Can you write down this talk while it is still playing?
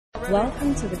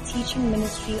Welcome to the teaching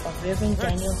ministry of Reverend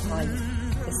Daniel Harley,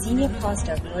 the senior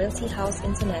pastor of Loyalty House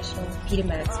International,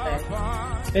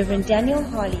 Pietermaritzburg. Reverend Daniel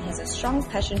Harley has a strong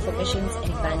passion for missions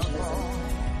and evangelism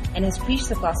and has preached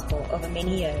the gospel over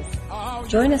many years.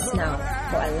 Join us now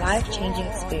for a life-changing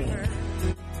experience.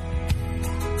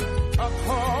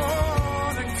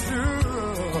 According to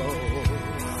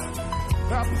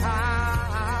the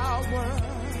power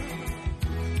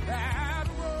that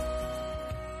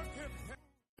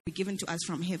be given to us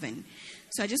from heaven.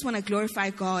 So I just want to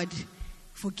glorify God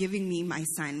for giving me my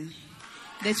son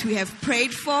that we have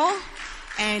prayed for,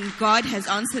 and God has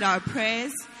answered our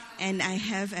prayers, and I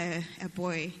have a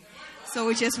boy. So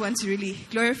we just want to really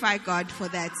glorify God for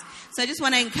that. So I just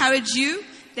want to encourage you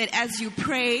that as you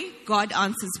pray, God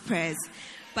answers prayers.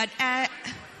 But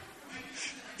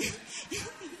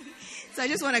so I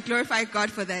just want to glorify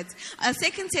God for that. Our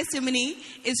second testimony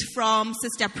is from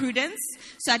Sister Prudence.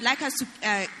 So I'd like us to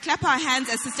clap our hands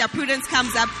as Sister Prudence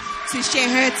comes up to share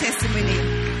her testimony.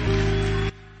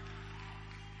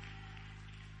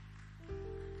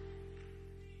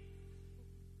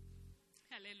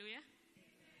 Hallelujah.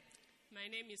 My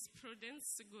name is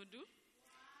Prudence Godu.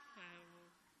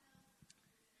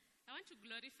 I want to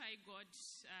glorify God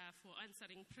for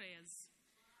answering prayers.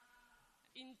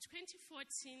 In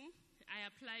 2014, I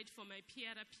applied for my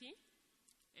PRP,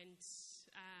 and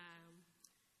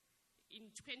in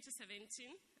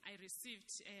 2017, I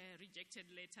received a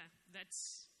rejected letter that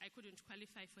I couldn't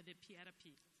qualify for the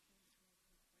PRP.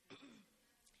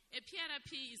 A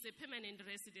PRP is a permanent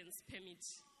residence permit.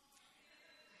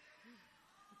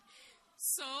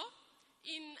 So,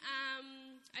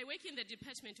 I work in the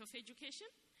Department of Education.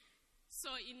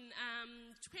 So in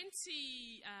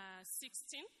 2016,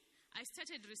 I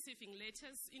started receiving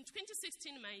letters. In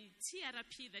 2016, my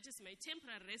TRP, that is my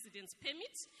temporary residence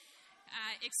permit,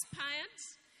 expired.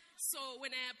 So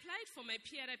when I applied for my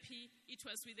PRP, it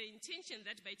was with the intention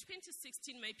that by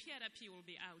 2016, my PRP will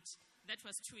be out. That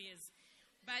was 2 years.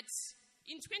 But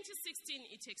in 2016,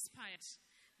 it expired.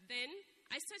 Then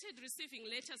I started receiving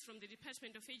letters from the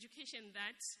Department of Education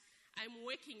that I'm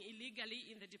working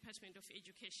illegally in the Department of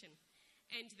Education,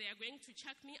 and they are going to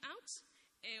chuck me out,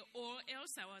 or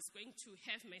else I was going to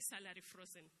have my salary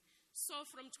frozen. So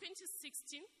from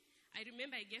 2016, I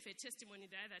remember I gave a testimony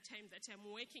the other time that I'm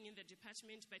working in the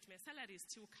department, but my salary is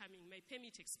still coming. My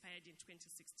permit expired in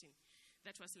 2016.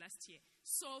 That was last year.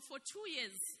 So for 2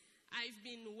 years, I've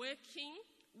been working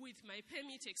with my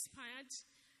permit expired,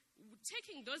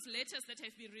 taking those letters that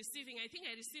I've been receiving. I think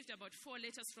I received about 4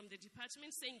 letters from the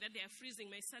department saying that they are freezing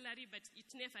my salary, but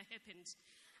it never happened.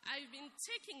 I've been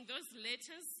taking those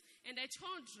letters, and I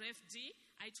told Rev D,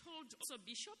 I told also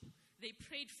Bishop, they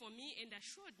prayed for me and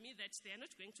assured me that they are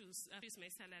not going to freeze my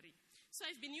salary. So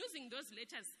I've been using those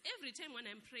letters every time when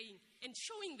I'm praying and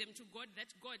showing them to God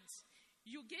that, God,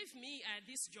 you gave me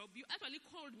this job. You actually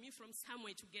called me from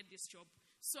somewhere to get this job.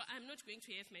 So I'm not going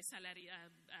to have my salary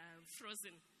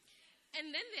frozen. And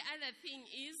then the other thing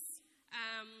is,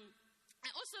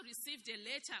 I also received a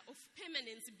letter of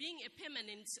permanence, being a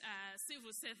permanent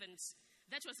civil servant.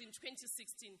 That was in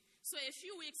 2016. So a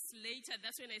few weeks later,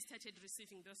 that's when I started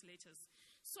receiving those letters.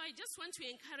 So I just want to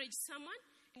encourage someone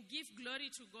and give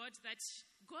glory to God that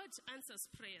God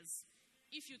answers prayers.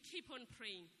 If you keep on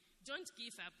praying, don't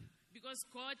give up, because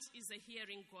God is a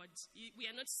hearing God. We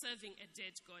are not serving a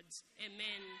dead God.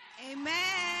 Amen.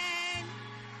 Amen.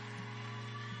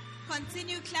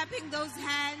 Continue clapping those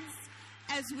hands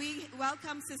as we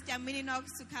welcome Sister Minnie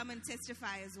Knox to come and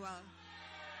testify as well.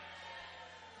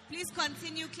 Please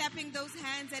continue clapping those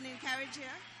hands and encourage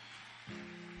her.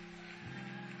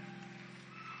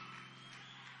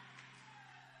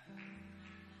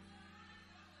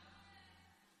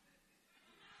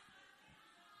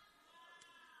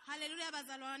 Hallelujah,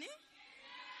 bazalwane.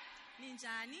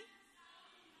 Ninjani.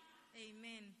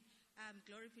 Amen.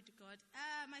 Glory be to God.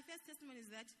 My first testimony is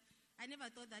that I never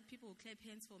thought that people would clap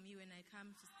hands for me when I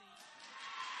come to stage.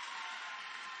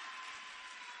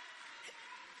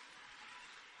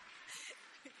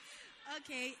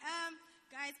 Okay,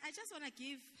 guys, I just want to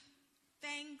give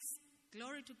thanks,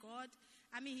 glory to God.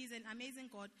 I mean, He's an amazing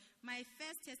God. My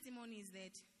first testimony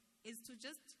is to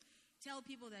just tell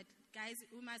people that, guys,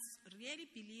 we must really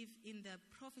believe in the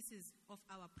prophecies of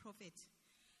our prophet.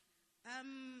 A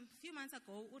few months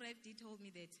ago, Rev D told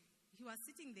me that he was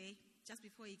sitting there just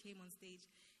before he came on stage,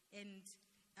 and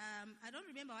I don't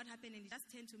remember what happened, and he just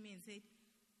turned to me and said,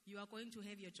 "You are going to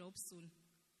have your job soon."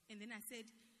 And then I said,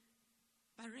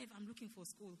 "But Rev, I'm looking for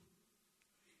school."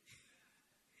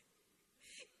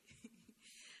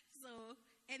 So,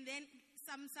 and then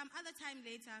some other time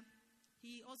later,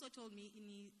 he also told me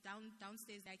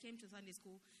downstairs that I came to Sunday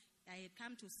school. I had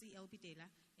come to see LP Taylor,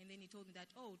 and then he told me that,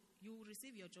 oh, you will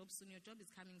receive your job soon. Your job is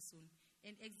coming soon.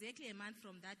 And exactly a month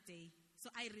from that day, so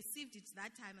I received it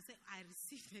that time. I said, I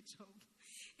received the job.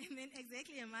 And then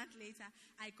exactly a month later,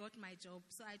 I got my job.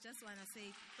 So I just want to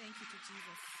say thank you to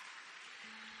Jesus.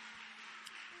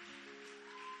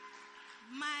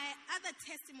 My other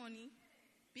testimony,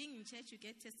 being in church, you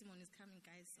get testimonies coming,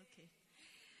 guys. Okay.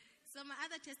 So my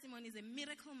other testimony is a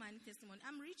miracle money testimony.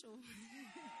 I'm rich. Oh.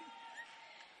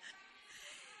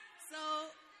 So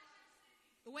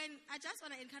when I just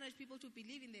want to encourage people to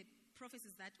believe in the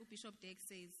prophecies that Bishop Dek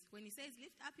says. When he says,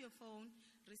 lift up your phone,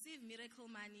 receive miracle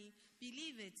money,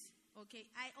 believe it. Okay,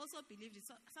 I also believed it.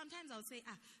 So sometimes I'll say,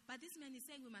 but this man is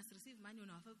saying we must receive money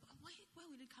on our phone. Where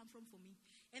will it come from for me?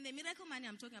 And the miracle money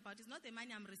I'm talking about is not the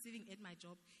money I'm receiving at my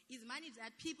job. It's money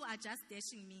that people are just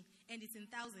dashing me, and it's in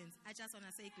thousands. I just want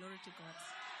to say glory to God.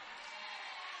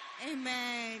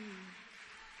 Amen.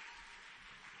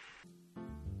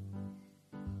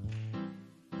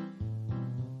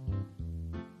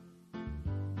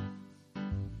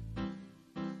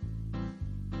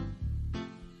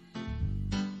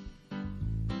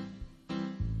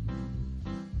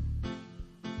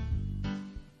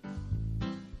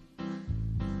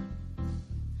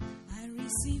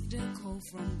 Received a call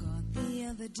from God the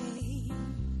other day.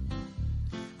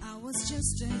 I was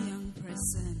just a young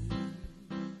person.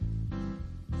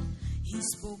 He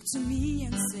spoke to me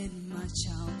and said, my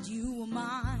child, you are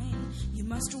mine. You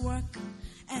must work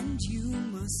and you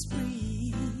must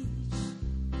preach.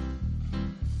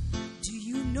 Do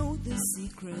you know the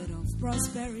secret of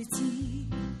prosperity?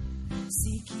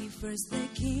 Seek ye first the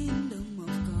kingdom of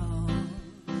God.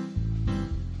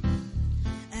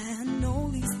 And all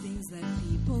these things that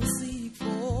people seek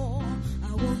for,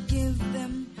 I will give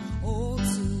them all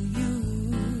to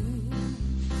you.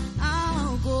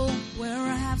 I'll go where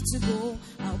I have to go.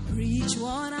 I'll preach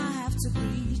what I have to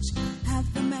preach.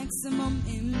 Have the maximum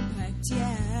impact,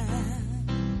 yeah.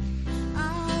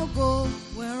 I'll go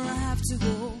where I have to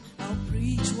go. I'll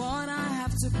preach what I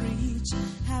have to preach.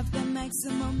 Have the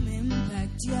maximum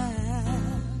impact,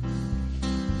 yeah.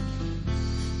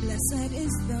 Blessed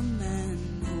is the man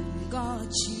whom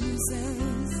God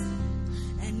chooses,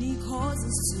 and he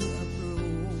causes to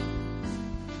approve.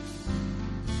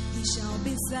 He shall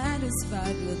be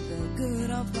satisfied with the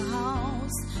good of the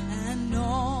house and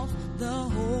of the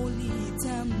holy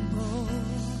temple.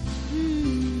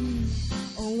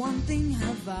 Oh, one thing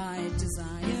have I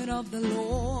desired of the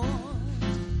Lord,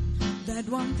 that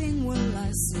one thing will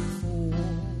I seek for,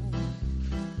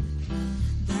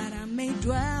 that I may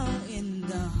dwell in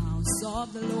the house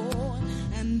of the Lord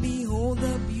and behold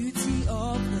the beauty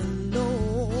of the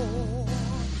Lord.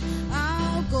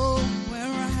 I'll go where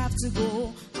I have to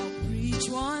go. I'll preach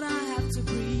what I have to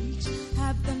preach.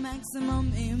 Have the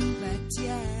maximum impact,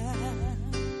 yeah.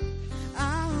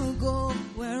 I'll go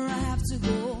where I have to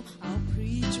go. I'll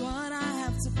preach what I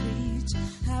have to preach.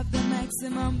 Have the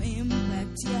maximum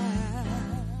impact, yeah.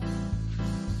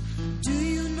 Do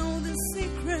you know the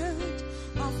secret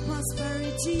of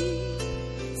prosperity?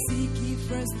 Seek ye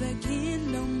first the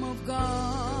kingdom of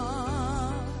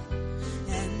God,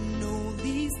 and all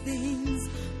these things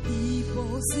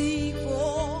people seek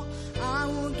for, I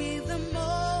will give them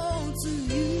all to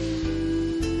you.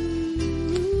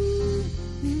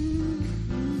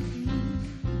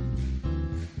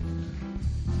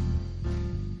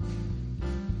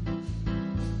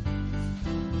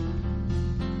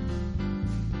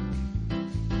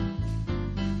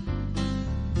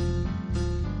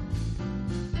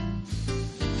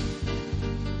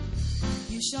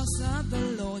 You shall serve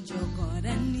the Lord your God,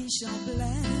 and he shall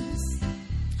bless.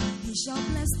 He shall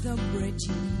bless the bread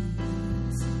you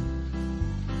eat.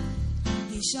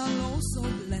 He shall also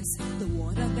bless the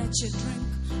water that you drink.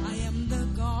 I am the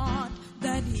God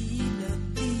that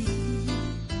healeth thee.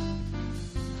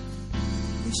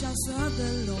 You shall serve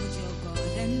the Lord your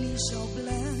God, and he shall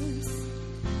bless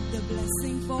the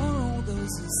blessing for all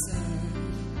those who serve.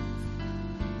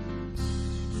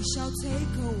 He shall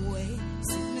take away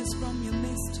sickness from your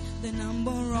midst. The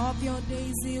number of your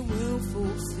days he will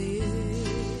fulfill.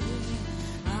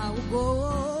 I'll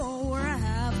go where I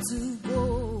have to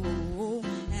go,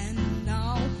 and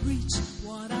I'll preach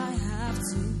what I have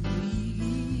to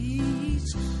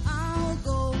preach. I'll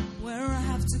go where I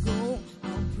have to go.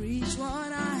 I'll preach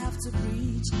what I have to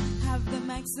preach. Have the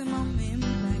maximum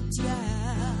impact,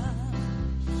 yeah.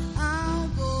 I'll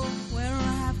go where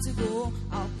I have to go.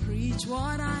 I'll preach preach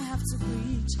what I have to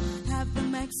preach, have the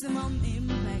maximum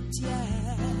impact,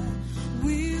 yeah.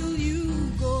 Will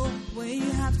you go where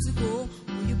you have to go?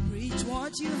 Will you preach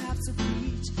what you have to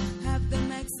preach, have the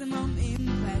maximum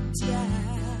impact,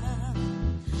 yeah.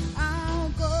 I'll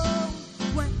go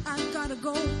where I gotta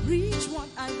go, preach what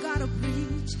I gotta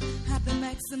preach, have the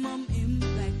maximum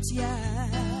impact,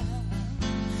 yeah.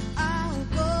 I'll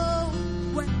go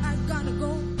where I gotta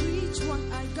go, preach what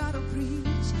I gotta preach,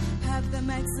 have the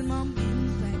maximum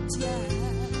impact, yeah.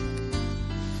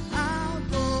 I'll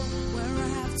go where I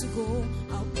have to go,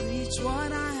 I'll preach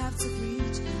what I have to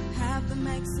preach, have the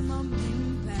maximum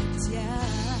impact, yeah.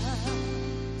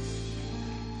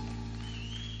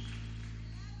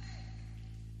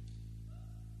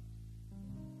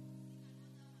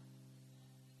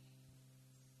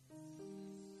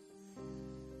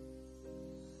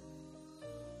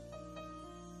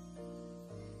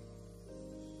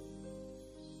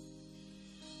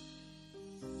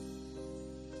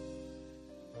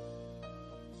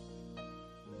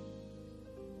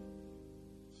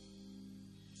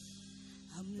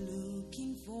 I'm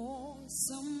looking for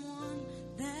someone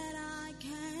that I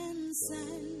can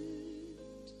send,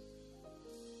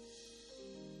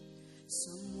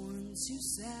 someone to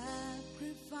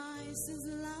sacrifice his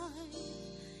life,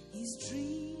 his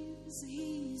dreams,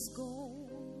 his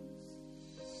goals.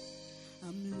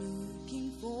 I'm looking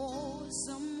for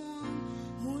someone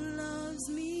who loves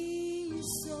me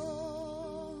so.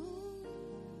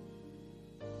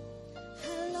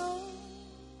 Hello,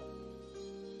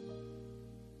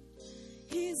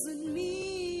 is it me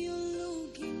you're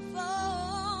looking for?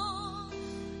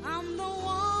 I'm the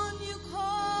one you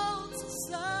call to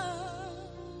serve.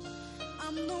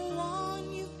 I'm the one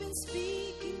you've been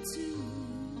speaking to.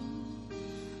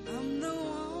 I'm the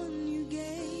one you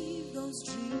gave those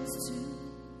dreams to.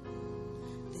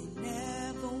 They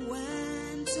never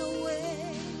went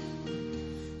away.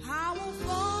 I will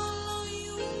follow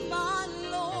you, my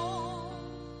Lord.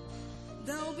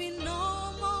 There'll be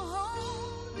no more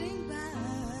holding back.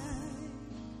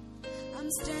 I'm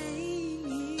staying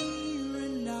here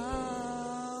and now.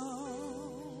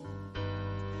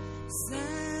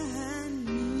 Send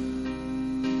me.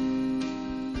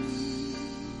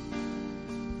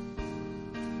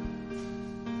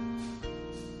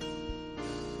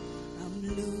 I'm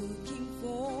looking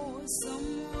for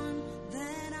someone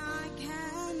that I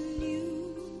can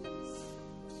use.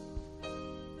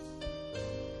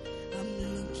 I'm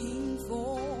looking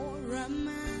for a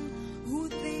man who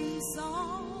thinks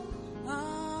of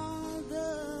others.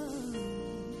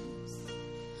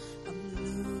 I'm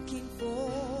looking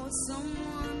for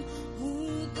someone who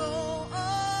go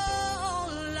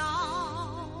all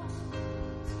out.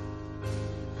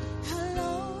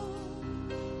 Hello,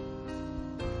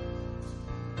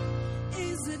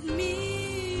 is it me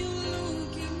you're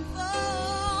looking for?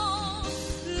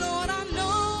 Lord, I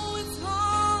know it's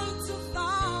hard to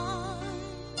find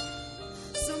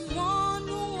someone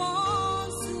who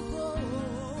wants to go,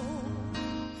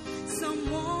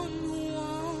 someone who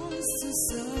wants to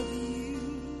serve you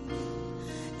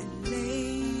and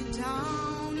lay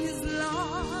down his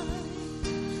life.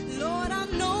 Lord, I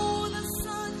know there's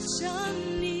such a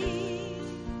need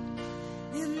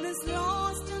in this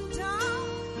lost and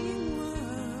dying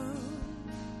world.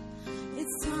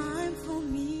 It's time for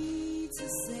me to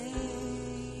say,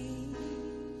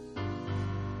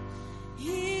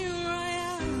 here I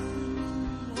am.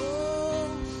 Oh,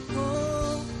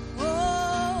 oh, oh.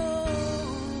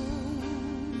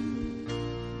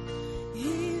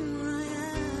 Here I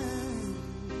am.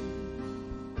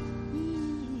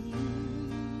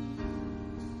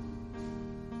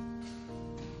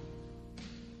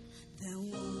 There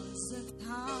was a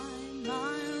time I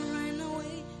ran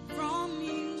away from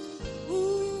you,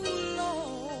 ooh,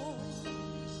 Lord.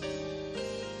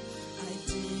 I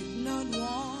did not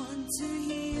want to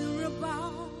hear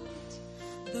about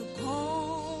the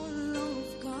call of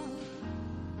God.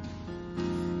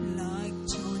 Like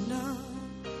Jonah,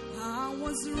 I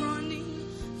was running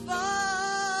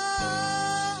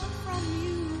far from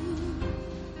you.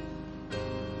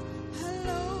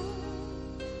 Hello,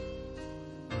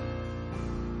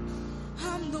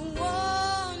 I'm the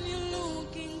one you're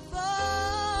looking for.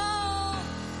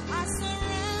 I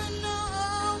surrender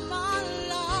all my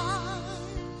life.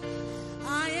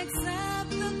 I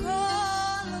accept the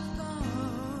call of God.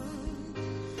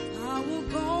 I will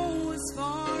go as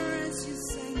far as you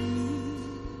send me,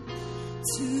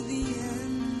 to the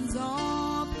ends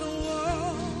of the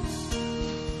world.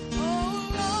 Oh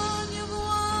Lord, you've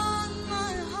won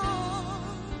my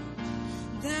heart.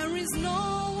 There is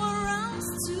nowhere else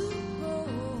to go,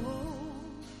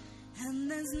 and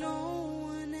there's no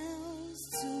one else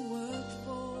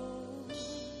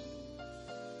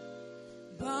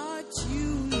you,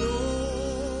 Lord.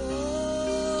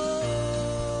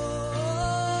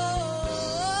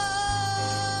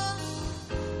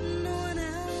 No one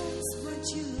else but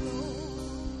you,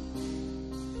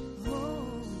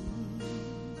 Lord.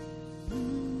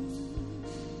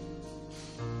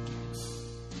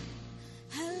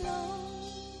 Hello,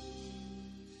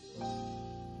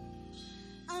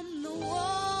 I'm the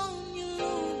one you're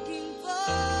looking for.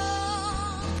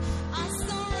 I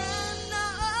surrender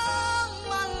all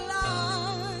my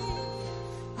life.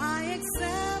 I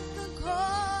accept the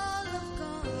call of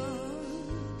God.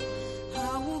 I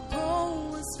will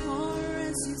go as far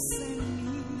as you send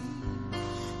me,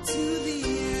 to the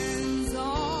ends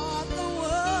of the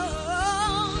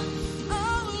world.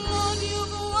 Oh Lord,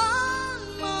 you've won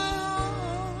my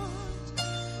heart.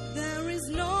 There is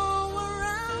nowhere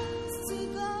else to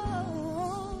go,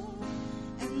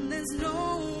 and there's no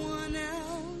one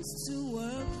else to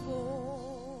work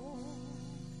for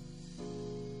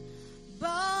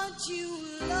but you,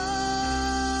 Lord.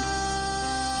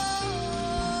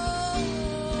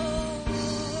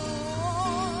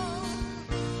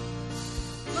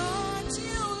 But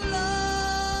you,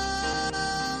 Lord.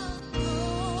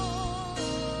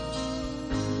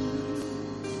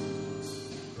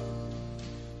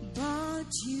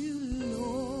 But you,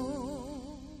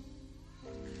 Lord.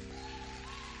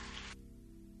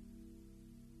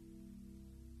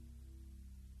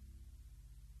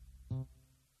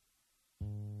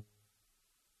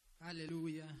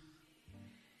 Hallelujah.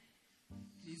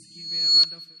 Please give me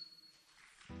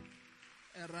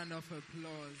a round of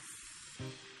applause.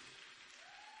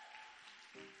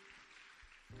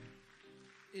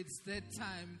 It's that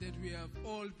time that we have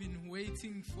all been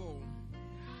waiting for.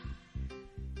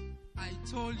 I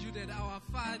told you that our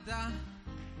Father,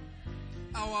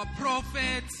 our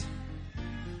prophet,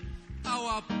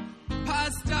 our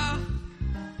pastor,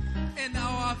 and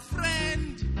our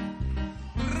friend,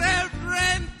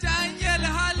 Reverend Daniel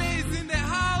Hale is in the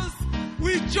house.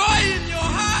 With joy in your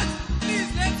heart,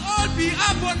 please let's all be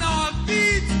up on our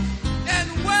feet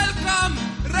and welcome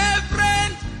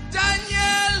Reverend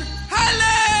Daniel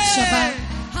Hale. Shabbat,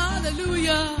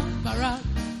 hallelujah, Barak,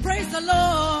 praise the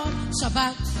Lord.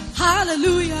 Shabbat,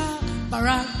 hallelujah,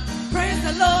 Barak, praise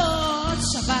the Lord.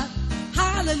 Shabbat,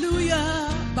 hallelujah,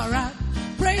 Barak,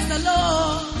 praise the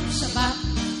Lord. Shabbat,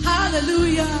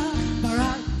 hallelujah,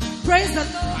 Barak, praise the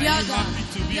Lord. Yada,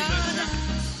 yada,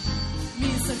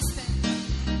 means extend.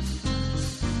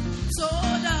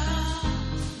 Soda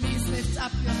means lift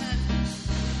up your hand.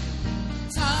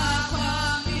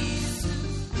 Tapa means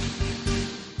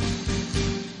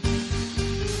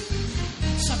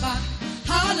Shabbat,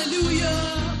 hallelujah,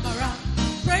 Barak,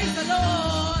 praise the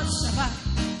Lord. Shabbat,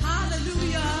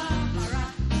 hallelujah,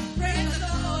 Barak, praise the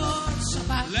Lord.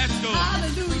 Shabbat, Let's go.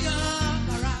 hallelujah,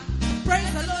 Barak,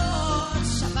 praise the Lord.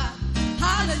 Shabbat,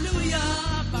 hallelujah,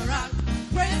 Barak,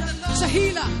 praise the Lord.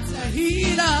 Shahila,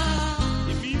 Shahila,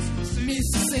 It means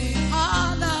to sing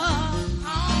honor,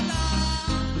 honor,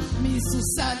 means to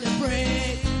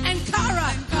celebrate, and Kara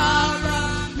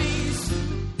means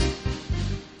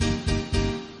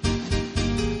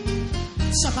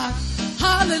Shabbat,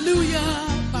 hallelujah,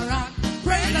 Barak,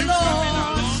 praise the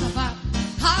Lord. Shabbat,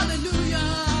 hallelujah,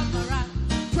 Barak,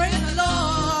 praise the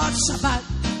Lord. Shabbat,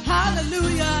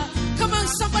 hallelujah. Come on,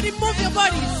 somebody move your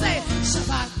body. Say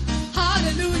Shabbat,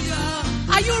 hallelujah.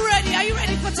 Are you ready? Are you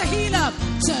ready for Tehillah?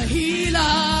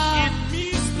 Tehillah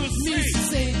means to means to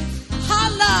sing.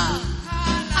 Holla.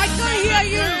 I can't hear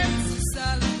you.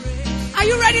 Are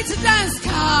you ready to dance?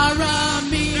 Kara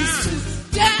means to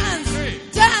dance.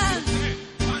 Dance.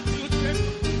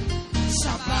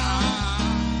 Shabbat.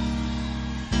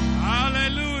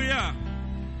 Hallelujah.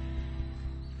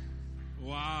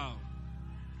 Wow.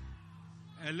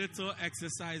 A little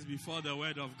exercise before the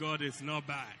word of God is not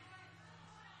bad.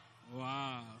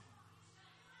 Wow.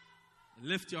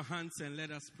 Lift your hands and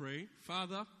let us pray.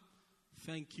 Father,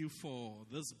 thank you for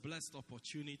this blessed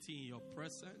opportunity in your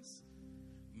presence.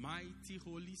 Mighty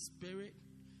Holy Spirit,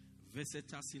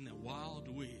 visit us in a wild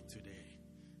way today.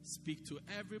 Speak to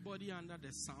everybody under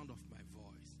the sound of my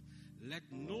voice. Let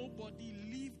nobody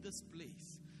leave this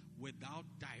place without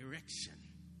direction.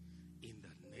 In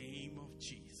the name of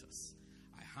Jesus,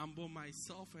 I humble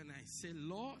myself and I say,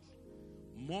 Lord,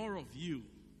 more of you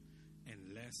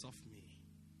and less of me.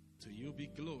 To you be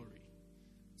glory.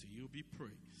 To you be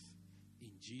praise.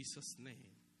 In Jesus' name.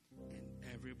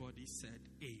 And everybody said,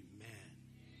 amen.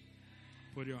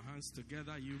 Put your hands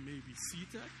together. You may be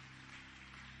seated.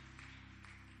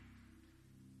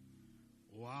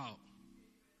 Wow.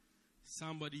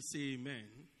 Somebody say amen.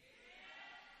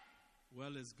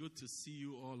 Well, it's good to see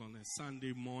you all on a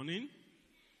Sunday morning.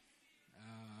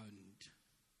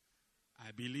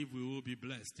 I believe we will be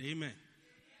blessed. Amen.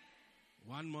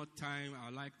 One more time,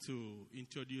 I'd like to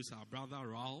introduce our brother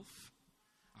Ralph.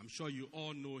 I'm sure you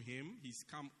all know him. He's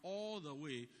come all the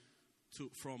way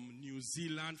from New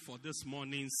Zealand for this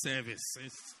morning's service.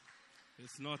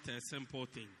 It's not a simple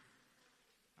thing.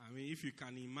 I mean, if you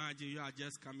can imagine, you are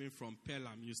just coming from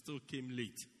Pelham. You still came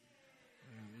late.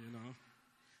 You know.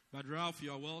 But Ralph,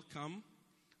 you're welcome.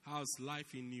 How's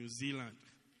life in New Zealand?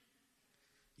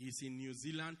 He's in New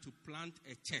Zealand to plant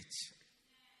a church.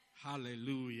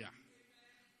 Hallelujah.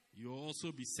 You'll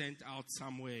also be sent out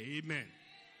somewhere. Amen.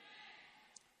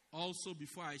 Also,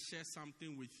 before I share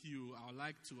something with you, I would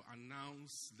like to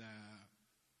announce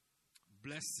the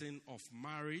blessing of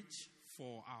marriage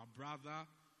for our brother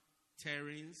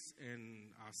Terence and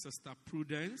our sister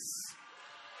Prudence.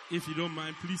 If you don't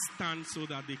mind, please stand so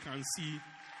that they can see.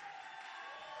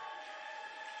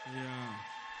 Yeah.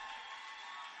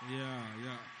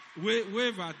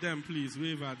 Wave at them, please.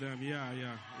 Wave at them.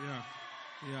 Yeah.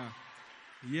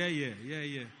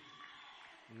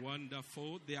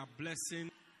 Wonderful. They are blessing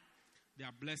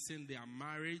their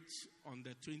marriage on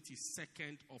the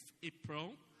 22nd of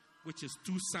April, which is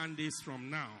 2 Sundays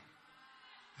from now.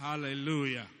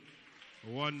 Hallelujah.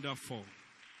 Wonderful.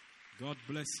 God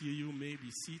bless you. You may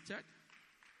be seated.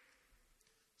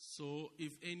 So,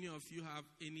 if any of you have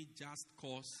any just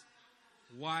cause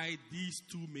why these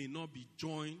two may not be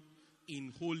joined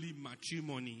in holy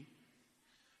matrimony,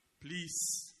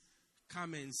 please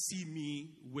come and see me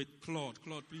with Claude.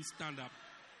 Claude, please stand up.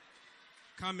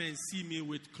 Come and see me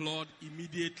with Claude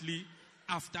immediately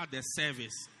after the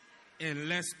service. And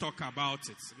let's talk about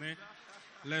it.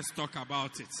 Let's talk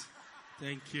about it.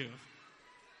 Thank you.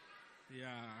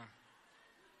 Yeah.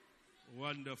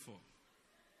 Wonderful.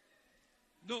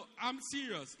 No, I'm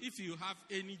serious. If you have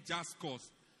any just cause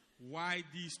why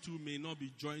these two may not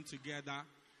be joined together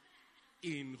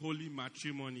in holy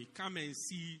matrimony, come and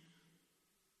see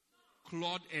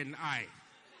Claude and I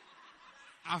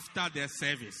after the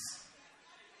service.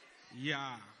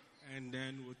 Yeah, and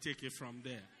then we'll take it from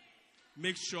there.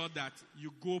 Make sure that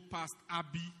you go past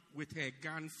Abby with her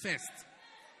gun first.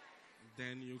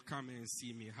 Then you come and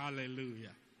see me.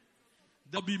 Hallelujah.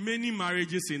 There'll be many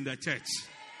marriages in the church.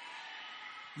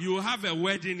 You will have a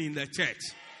wedding in the church.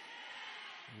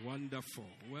 Wonderful.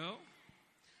 Well,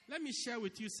 let me share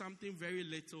with you something very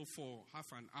little for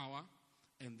half an hour,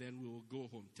 and then we will go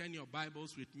home. Turn your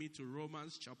Bibles with me to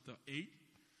Romans chapter 8.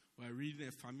 We're reading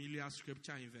a familiar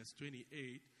scripture in verse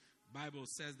 28. Bible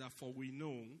says that, for we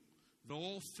know that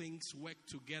all things work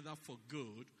together for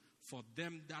good for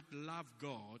them that love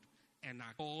God and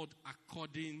are called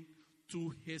according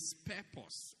to his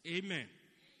purpose. Amen.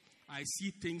 I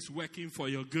see things working for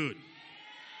your good.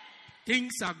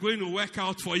 Things are going to work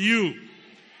out for you.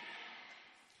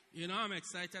 You know, I'm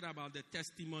excited about the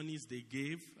testimonies they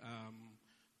gave.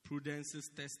 Prudence's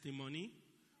testimony,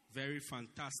 very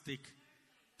fantastic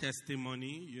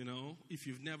testimony. You know, if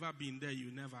you've never been there,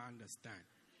 you never understand.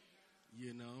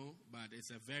 You know, but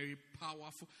it's a very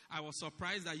powerful. I was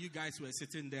surprised that you guys were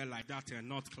sitting there like that and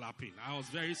not clapping. I was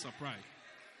very surprised.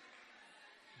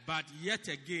 But yet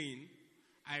again,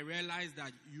 I realized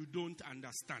that you don't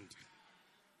understand.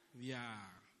 Yeah.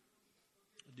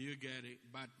 Do you get it?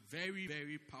 But very,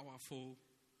 very powerful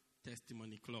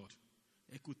testimony, Claude.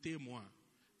 Écoutez-moi.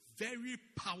 Very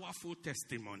powerful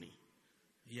testimony.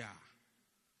 Yeah.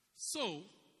 So,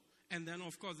 and then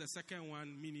of course the second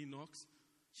one, Minnie Knox,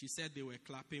 she said they were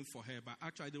clapping for her, but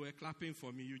actually they were clapping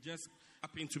for me. You just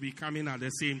happened to be coming at the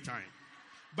same time.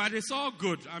 But it's all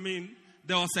good. I mean,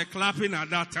 there was a clapping at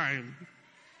that time.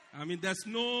 I mean, there's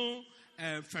no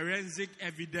forensic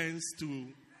evidence to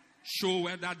show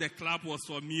whether the clap was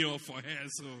for me or for her.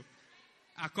 So,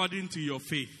 according to your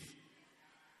faith.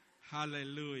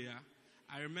 Hallelujah.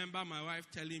 I remember my wife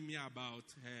telling me about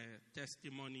her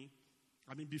testimony.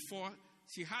 I mean, before,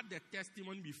 she had the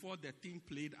testimony before the thing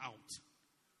played out.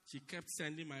 She kept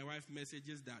sending my wife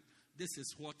messages that this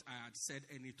is what I had said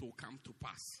and it will come to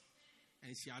pass.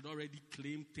 And she had already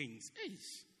claimed things.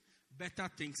 Better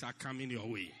things are coming your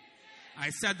way. I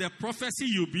said the prophecy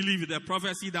you believe is the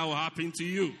prophecy that will happen to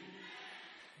you.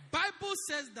 Bible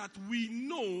says that we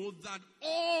know that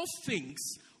all things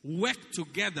work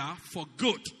together for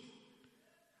good.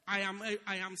 I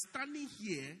am standing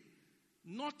here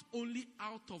not only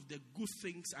out of the good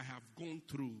things I have gone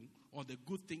through or the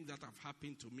good things that have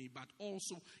happened to me, but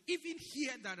also even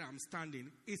here that I'm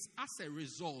standing is as a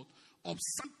result of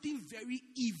something very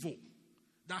evil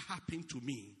that happened to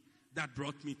me that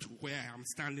brought me to where I am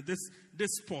standing. This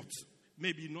spot,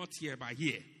 maybe not here, but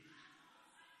here.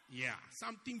 Yeah,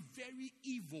 something very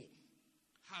evil.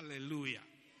 Hallelujah.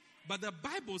 But the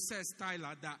Bible says,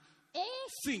 Tyler, that all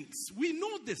things, we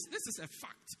know this is a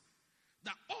fact,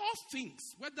 that all things,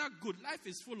 whether good, life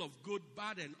is full of good,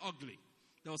 bad, and ugly.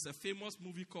 There was a famous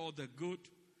movie called The Good,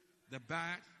 The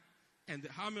Bad, and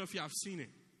how many of you have seen it?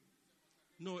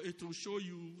 No, it will show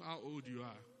you how old you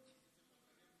are.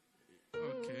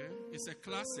 Okay, it's a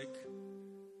classic.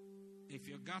 If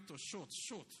you got to short,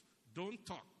 don't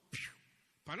talk.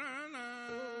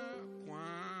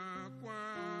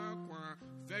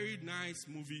 Very nice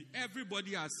movie.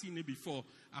 Everybody has seen it before,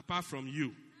 apart from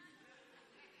you.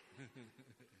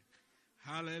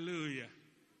 Hallelujah.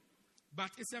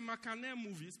 But it's a Makane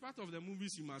movie. It's part of the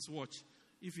movies you must watch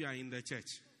if you are in the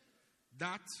church.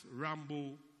 That,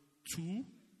 Rambo 2,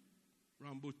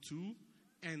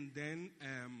 and then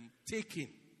Taken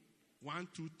 1,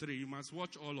 2, 3. You must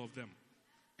watch all of them.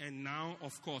 And now,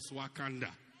 of course, Wakanda.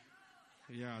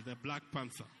 Yeah, the Black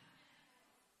Panther.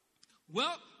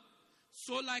 Well,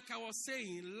 so like I was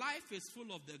saying, life is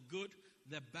full of the good,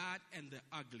 the bad, and the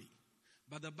ugly.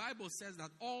 But the Bible says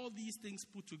that all these things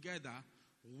put together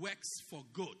works for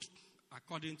good,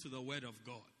 according to the word of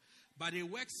God. But it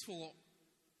works for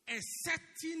a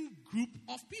certain group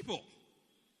of people.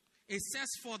 It says,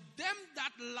 for them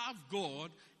that love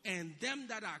God and them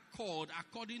that are called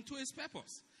according to his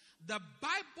purpose. The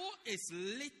Bible is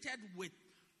littered with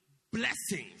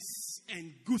blessings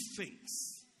and good things.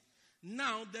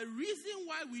 Now, the reason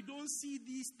why we don't see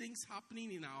these things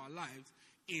happening in our lives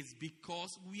is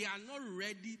because we are not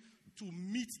ready to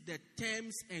meet the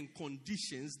terms and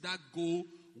conditions that go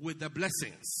with the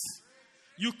blessings.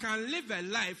 You can live a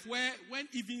life where when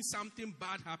even something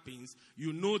bad happens,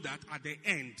 you know that at the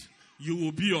end, you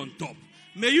will be on top.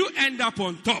 May you end up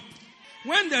on top.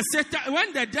 When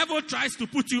the devil tries to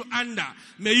put you under,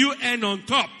 may you end on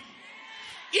top.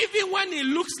 Even when it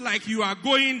looks like you are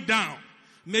going down,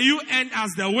 may you end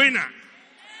as the winner.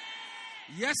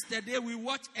 Yesterday we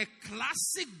watched a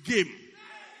classic game.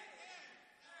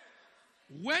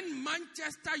 When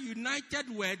Manchester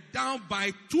United were down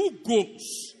by 2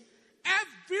 goals,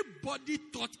 everybody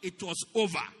thought it was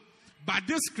over. But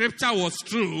this scripture was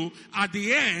true. At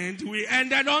the end, we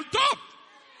ended on top.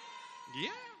 Yeah.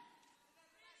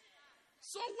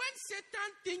 So when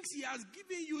Satan thinks he has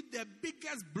given you the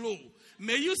biggest blow,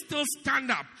 may you still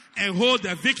stand up and hold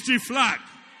the victory flag.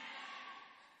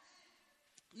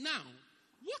 Now,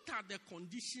 what are the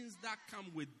conditions that come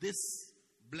with this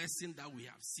blessing that we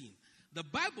have seen? The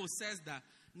Bible says that,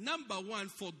 number one,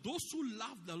 for those who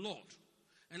love the Lord.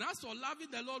 And as for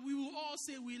loving the Lord, we will all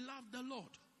say we love the Lord.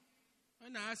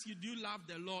 When I ask you, do you love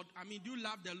the Lord? Do you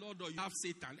love the Lord or you love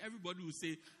Satan? Everybody will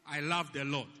say, I love the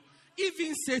Lord.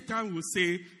 Even Satan will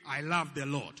say, I love the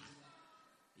Lord.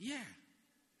 Yeah.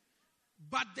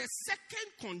 But the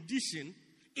second condition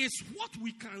is what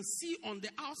we can see on the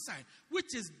outside,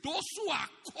 which is those who are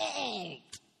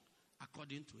called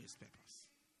according to his purpose.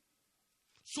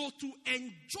 So to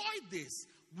enjoy this,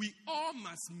 we all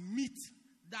must meet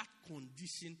that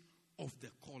condition of the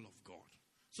call of God.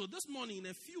 So this morning, in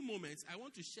a few moments, I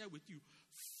want to share with you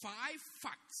 5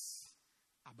 facts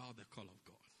about the call of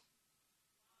God.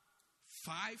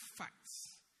 5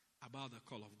 facts about the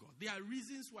call of God. There are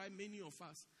reasons why many of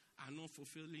us are not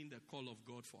fulfilling the call of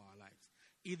God for our lives.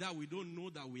 Either we don't know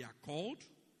that we are called,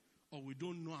 or we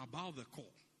don't know about the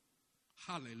call.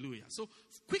 Hallelujah. So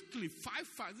quickly, 5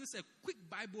 facts. This is a quick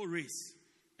Bible race,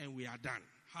 and we are done.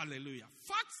 Hallelujah.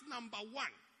 Fact number 1.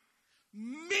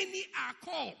 Many are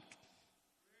called.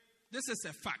 This is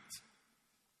a fact.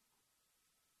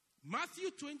 Matthew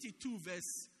 22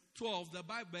 verse 12, the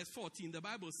Bible, verse 14, the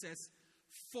Bible says,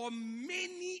 for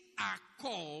many are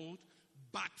called,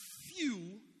 but few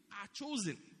are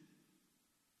chosen.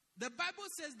 The Bible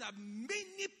says that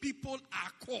many people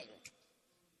are called.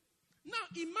 Now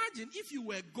imagine if you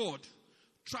were God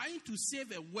trying to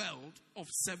save a world of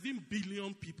 7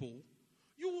 billion people,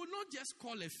 you will not just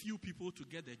call a few people to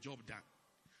get the job done.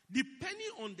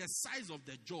 Depending on the size of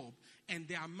the job and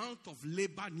the amount of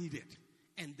labor needed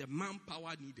and the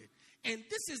manpower needed. And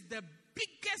this is the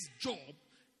biggest job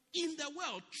in the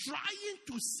world, trying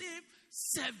to save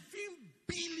 7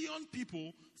 billion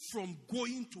people from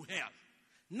going to hell.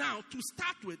 Now, to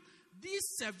start with,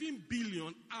 these 7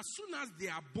 billion, as soon as they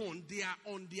are born, they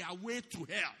are on their way to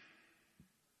hell.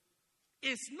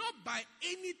 It's not by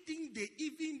anything they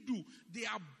even do. They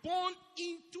are born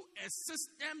into a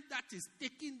system that is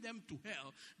taking them to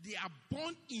hell. They are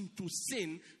born into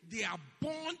sin. They are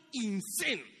born in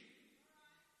sin.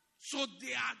 So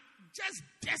they are just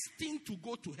destined to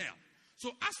go to hell. So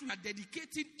as we are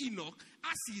dedicating Enoch,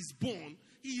 as he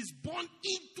is born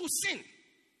into sin.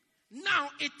 Now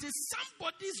it is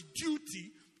somebody's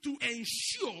duty to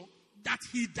ensure that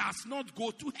he does not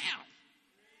go to hell.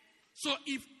 So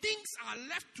if things are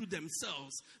left to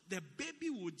themselves, the baby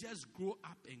will just grow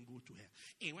up and go to hell.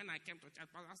 And when I came to church,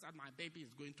 Pastor said my baby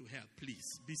is going to hell.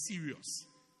 Please, be serious.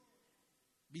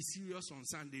 Be serious on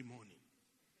Sunday morning.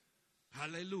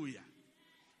 Hallelujah.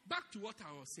 Back to what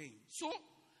I was saying. So,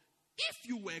 if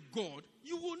you were God,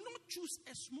 you will not choose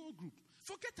a small group.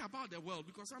 Forget about the world,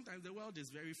 because sometimes the world is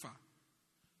very far.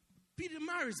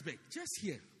 Pietermaritzburg, just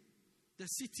here, the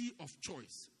city of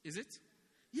choice, is it?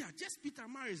 Yeah, just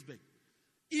Pietermaritzburg.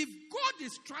 If God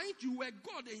is trying, you were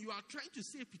God and you are trying to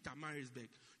save Pietermaritzburg,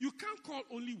 you can't call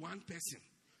only one person.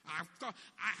 I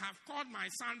have called my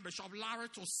son Bishop Larry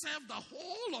to serve the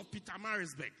whole of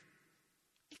Pietermaritzburg.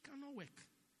 It cannot work.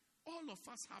 All of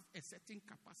us have a certain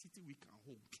capacity we can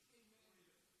hold.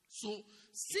 So,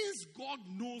 since God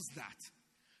knows that,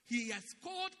 He has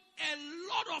called a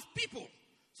lot of people.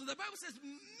 So the Bible says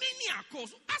many are called.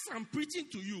 So as I'm preaching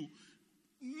to you,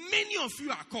 many of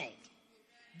you are called.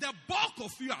 The bulk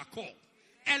of you are called.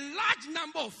 A large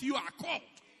number of you are called.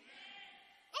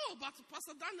 Oh, but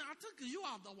Pastor Daniel, I think you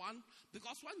are the one.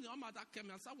 Because when your mother came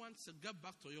and said, I want to get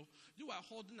back to you, you were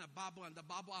holding a Bible and the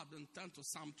Bible had been turned to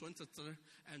Psalm 23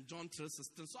 and John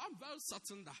 3:16. So I'm very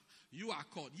certain that you are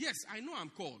called. Yes, I know I'm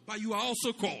called, but you are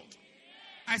also called.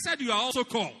 I said you are also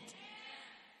called.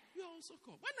 You are also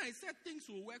called. When I said things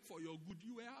will work for your good,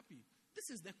 you were happy.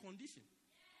 This is the condition.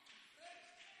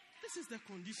 This is the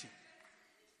condition.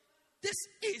 This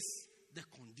is the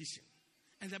condition.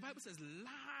 And the Bible says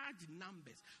large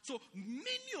numbers. So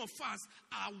many of us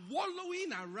are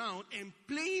wallowing around and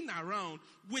playing around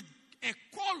with a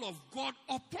call of God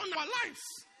upon our lives.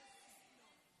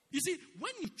 You see,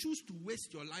 when you choose to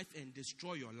waste your life and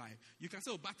destroy your life, you can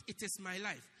say, oh, but it is my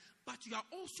life. But you are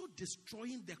also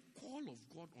destroying the call of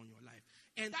God on your life.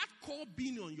 And that call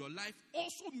being on your life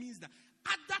also means that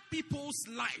other people's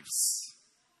lives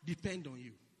depend on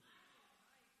you.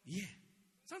 Yeah.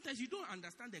 Sometimes you don't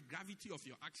understand the gravity of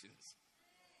your actions.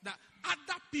 That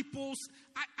other people's,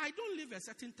 I don't live a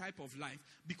certain type of life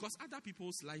because other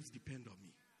people's lives depend on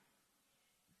me.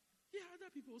 Yeah, other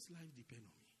people's lives depend on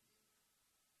me.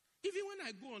 Even when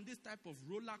I go on this type of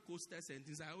roller coasters and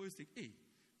things, I always think, hey,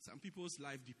 some people's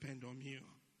lives depend on me.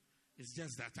 It's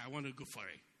just that I want to go for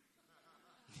it.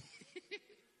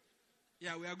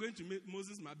 Yeah, we are going to make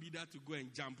Moses Mabida to go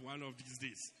and jump one of these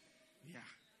days. Yeah.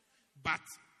 But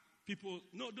people,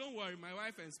 no, don't worry. My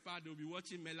wife and Spad will be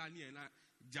watching Melanie and I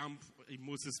jump in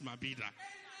Moses Mabida.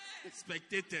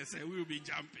 Spectators, and we will be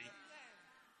jumping.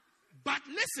 But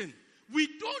listen, we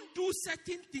don't do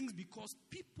certain things because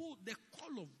people, the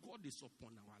call of God is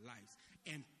upon our lives.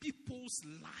 And people's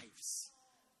lives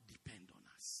depend on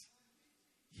us.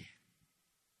 Yeah.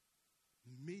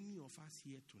 Many of us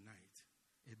here tonight,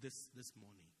 this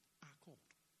morning, are called.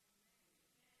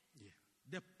 Yeah.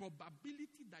 The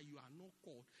probability that you are not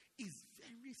called is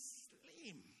very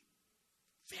slim.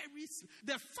 Very slim.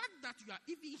 The fact that you are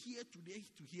even here today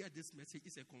to hear this message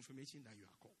is a confirmation that you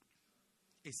are called.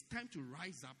 It's time to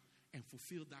rise up and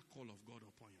fulfill that call of God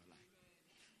upon your life.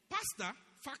 Pastor,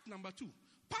 fact number 2.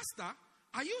 Pastor,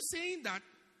 are you saying that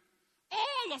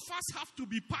all of us have to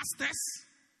be pastors?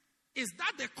 Is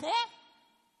that the call?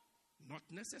 Not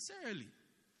necessarily.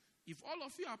 If all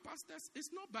of you are pastors,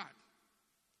 it's not bad.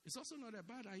 It's also not a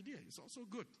bad idea. It's also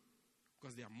good.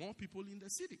 Because there are more people in the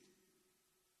city.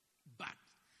 But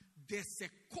there's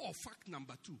a call, fact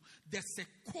number 2. There's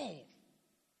a call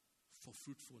for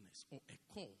fruitfulness, or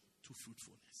a call to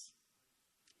fruitfulness.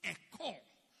 A call.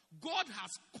 God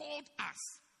has called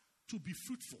us to be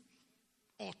fruitful,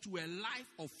 or to a life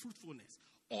of fruitfulness,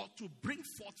 or to bring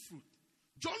forth fruit.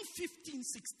 John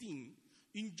 15:16.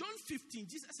 In John 15,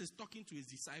 Jesus is talking to his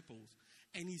disciples,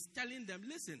 and he's telling them,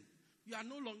 listen, you are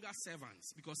no longer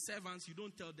servants, because servants, you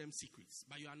don't tell them secrets,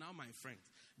 but you are now my friends,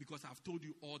 because I've told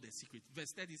you all the secrets.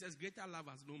 Verse 30 says, greater love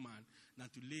has no man than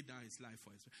to lay down his life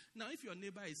for his friend. Now, if your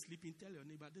neighbor is sleeping, tell your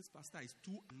neighbor, this pastor is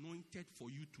too anointed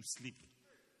for you to sleep.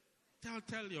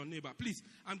 Tell your neighbor, please,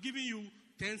 I'm giving you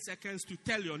 10 seconds to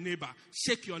tell your neighbor,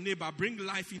 shake your neighbor, bring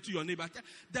life into your neighbor.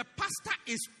 The pastor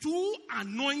is too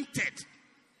anointed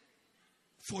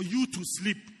for you to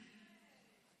sleep.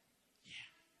 Yeah.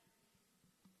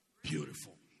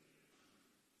 Beautiful.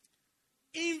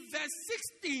 In verse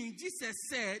 16, Jesus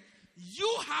said,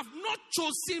 you have not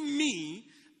chosen me,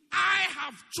 I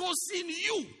have chosen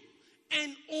you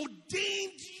and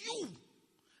ordained you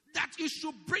that you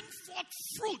should bring forth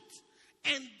fruit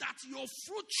and that your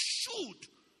fruit should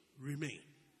remain.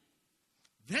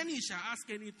 Then he shall ask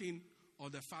anything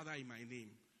of the Father in my name,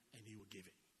 and he will give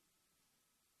it.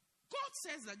 God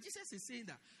says that, Jesus is saying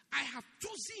that, I have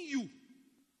chosen you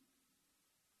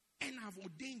and I have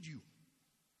ordained you.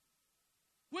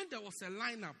 When there was a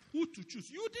lineup, who to choose?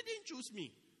 You didn't choose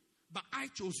me, but I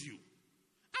chose you.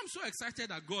 I'm so excited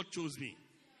that God chose me.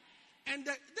 And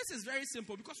this is very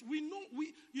simple because we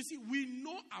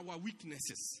know our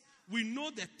weaknesses. We know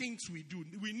the things we do.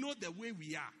 We know the way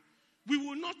we are. We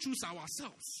will not choose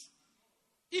ourselves.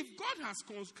 If God had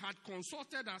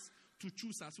consulted us to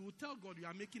choose us, we will tell God, you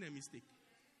are making a mistake.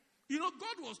 You know,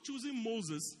 God was choosing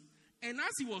Moses. And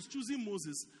as he was choosing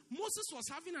Moses, Moses was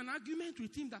having an argument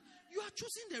with him that you are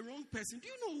choosing the wrong person. Do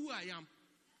you know who I am?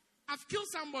 I've killed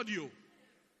somebody.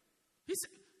 He said,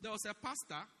 there was a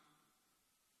pastor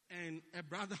and a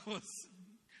brother was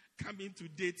coming to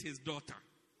date his daughter.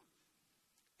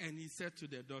 And he said to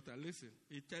the daughter, listen,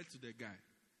 he told to the guy,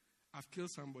 I've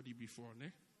killed somebody before.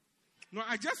 Ne? No,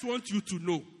 I just want you to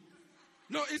know.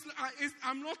 No,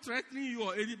 I'm not threatening you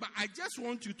or anything, but I just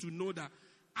want you to know that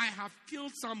I have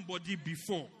killed somebody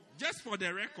before. Just for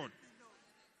the record.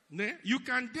 Ne? You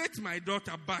can date my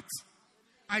daughter, but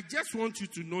I just want you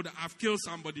to know that I've killed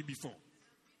somebody before.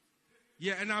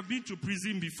 Yeah, and I've been to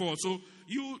prison before. So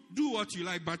you do what you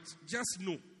like, but just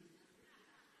know.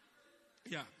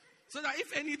 Yeah. So that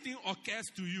if anything occurs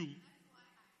to you,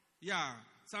 yeah,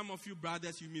 some of you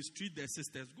brothers, you mistreat their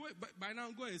sisters. Go, by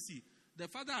now, go and see. The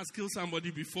father has killed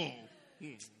somebody before.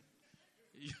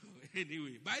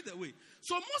 Anyway, by the way.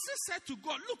 So Moses said to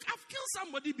God, look, I've killed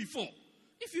somebody before.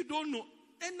 If you don't know.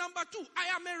 And number 2, I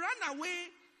am a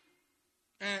runaway.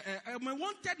 I'm a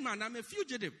wanted man. I'm a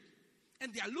fugitive.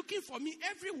 And they are looking for me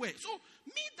everywhere. So,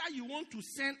 me that you want to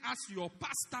send as your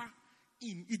pastor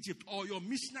in Egypt or your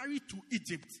missionary to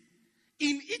Egypt.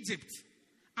 In Egypt,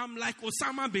 I'm like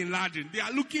Osama bin Laden. They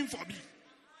are looking for me.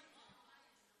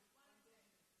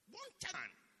 Wanted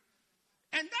man.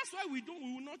 And that's why we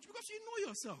will not, because you know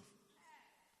yourself.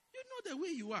 You know the way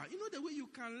you are. You know the way you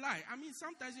can lie. I mean,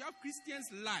 sometimes you have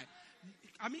Christians lie.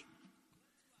 I mean,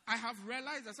 I have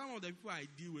realized that some of the people I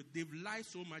deal with, they've lied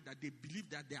so much that they believe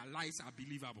that their lies are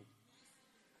believable.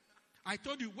 I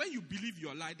told you, when you believe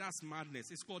your lie, that's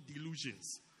madness. It's called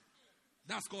delusions.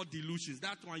 That's called delusions.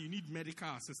 That one, you need medical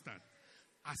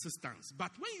assistance.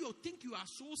 But when you think you are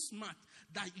so smart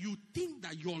that you think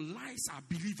that your lies are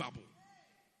believable,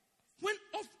 when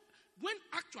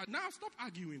actually, now stop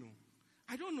arguing.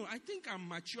 I don't know. I think I'm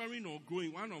maturing or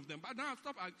growing, one of them. But now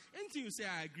stop arguing. Anything you say,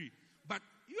 I agree. But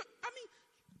you lie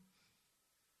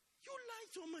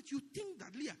so much. You think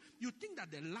that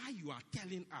the lie you are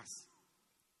telling us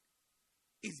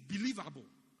is believable.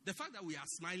 The fact that we are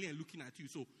smiling and looking at you,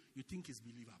 so you think it's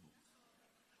believable.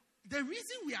 The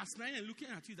reason we are smiling and looking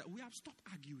at you is that we have stopped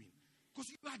arguing.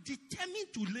 Because you are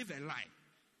determined to live a lie.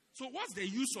 So what's the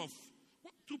use of,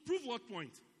 to prove what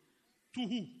point? To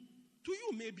who? To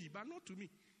you maybe, but not to me.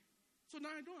 So now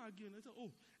I don't argue. And I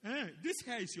say, this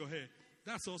hair is your hair.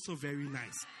 That's also very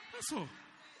nice. That's all.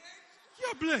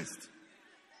 You're blessed.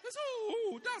 That's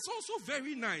that's also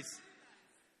very nice.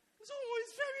 So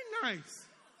it's very nice.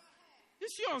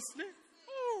 It's yours. Ne?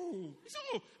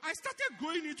 I started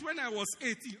growing it when I was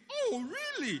 18. Oh,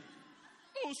 really?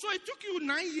 Oh, so it took you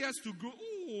 9 years to grow.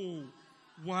 Oh,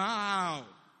 wow.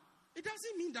 It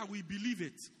doesn't mean that we believe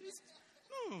it.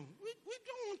 No, we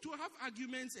don't want to have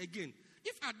arguments again.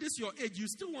 If at this your age you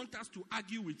still want us to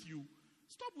argue with you,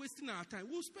 stop wasting our time.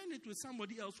 We'll spend it with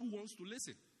somebody else who wants to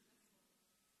listen.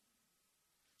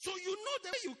 So you know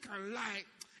that you can lie.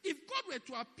 If God were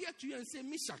to appear to you and say,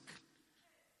 Meshach,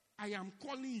 I am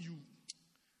calling you.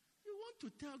 You want to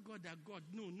tell God that God,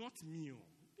 no, not me.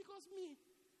 Because me,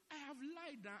 I have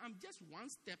lied down. I'm just one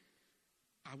step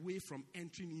away from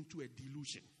entering into a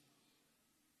delusion.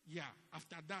 Yeah,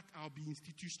 after that, I'll be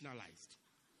institutionalized.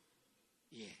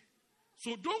 Yeah.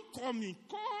 So don't call me.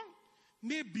 Call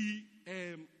maybe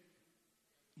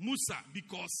Musa,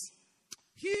 because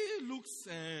he looks...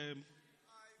 yeah.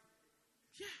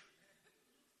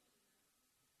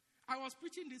 I was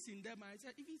preaching this in them. I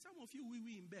said, even some of you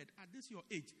wee in bed at this your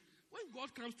age, when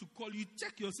God comes to call you,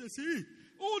 check yourself. Say, hey,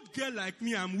 old girl like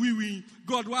me, I'm wee.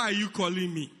 God, why are you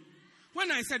calling me?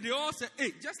 When I said, they all said,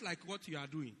 hey, just like what you are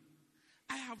doing.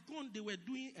 I have gone, they were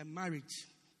doing a marriage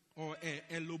or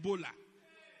a lobola.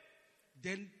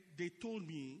 Then they told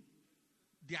me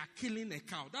they are killing a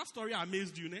cow. That story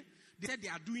amazed you, ne? They said they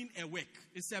are doing a work.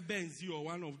 It's a Benzi or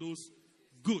one of those.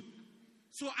 Good.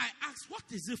 So I asked, what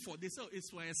is it for? They said, it's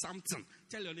for a something.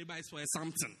 Tell your neighbor it's for a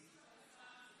something.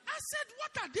 I said,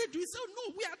 what are they doing? They said,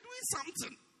 no, we are doing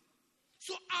something.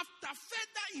 So after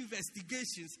further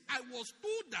investigations, I was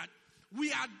told that we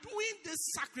are doing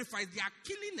this sacrifice. They are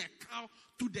killing a cow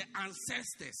to the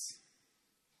ancestors.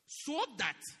 So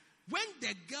that when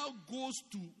the girl goes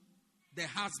to the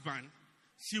husband,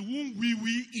 she won't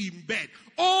wee in bed.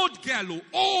 Old girl.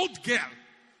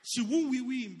 she won't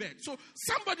wee in bed. So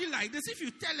somebody like this, if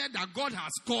you tell her that God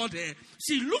has called her,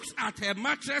 she looks at her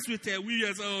mattress with her wee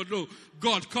and says, oh no,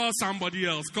 God, call somebody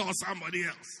else, call somebody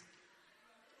else.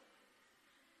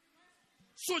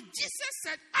 So Jesus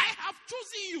said, I have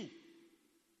chosen you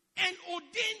and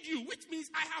ordained you, which means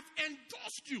I have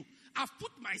endorsed you. I've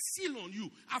put my seal on you.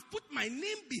 I've put my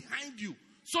name behind you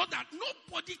so that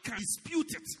nobody can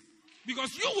dispute it.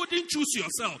 Because you wouldn't choose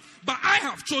yourself, but I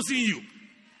have chosen you.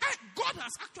 God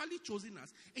has actually chosen us,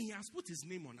 and He has put His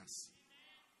name on us.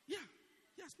 Yeah,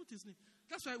 He has put His name.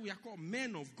 That's why we are called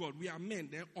men of God. We are men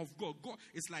of God. God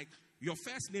is like your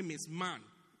first name is man,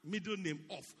 middle name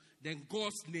of, then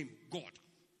God's name, God.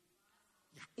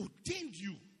 He ordained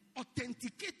you,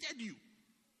 authenticated you.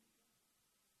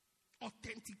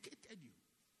 Authenticated you.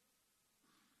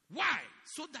 Why?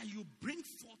 So that you bring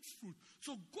forth fruit.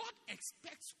 So God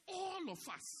expects all of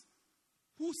us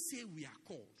who say we are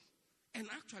called, and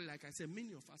actually, like I said,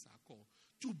 many of us are called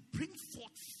to bring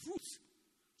forth fruit.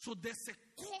 So there's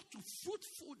a call to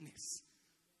fruitfulness.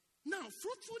 Now,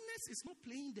 fruitfulness is not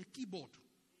playing the keyboard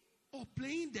or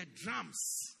playing the drums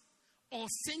or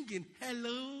singing,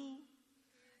 hello,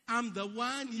 I'm the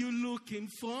one you're looking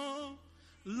for.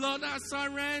 Lord, I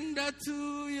surrender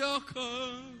to your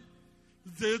call.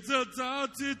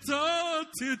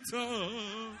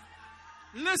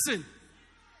 Listen,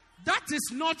 that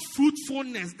is not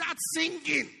fruitfulness. That's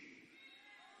singing.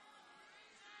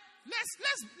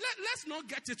 Let's not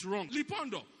get it wrong.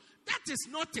 Lipondo, that is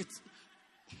not it.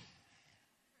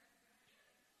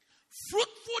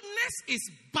 Fruitfulness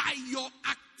is by your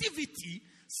activity,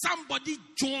 somebody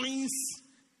joins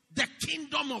the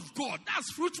kingdom of God.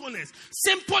 That's fruitfulness.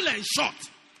 Simple and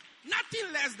short.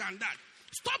 Nothing less than that.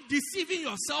 Stop deceiving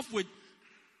yourself with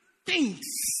things.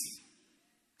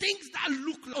 Things that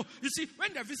look like, you see,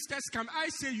 when the visitors come, I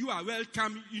say you are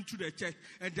welcome into the church,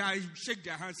 and I shake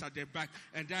their hands at their back,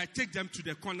 and I take them to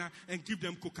the corner and give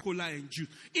them Coca-Cola and juice.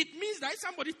 It means that if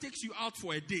somebody takes you out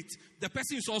for a date, the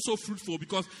person is also fruitful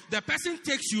because the person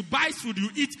takes you, buys food, you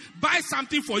eat, buys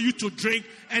something for you to drink,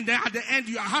 and then at the end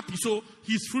you are happy, so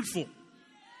he's fruitful.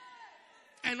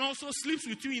 And also sleeps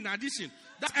with you in addition.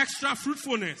 That's extra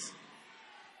fruitfulness.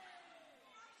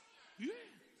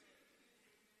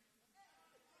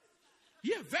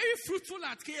 Yeah, very fruitful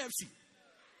at KFC.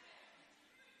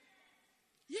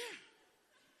 Yeah.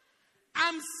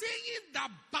 I'm saying that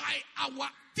by our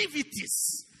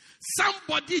activities,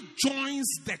 somebody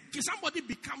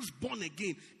becomes born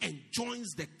again and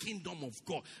joins the kingdom of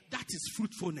God. That is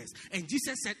fruitfulness. And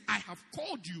Jesus said, I have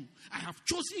called you, I have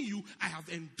chosen you, I have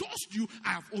endorsed you, I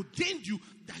have ordained you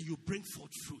that you bring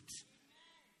forth fruit.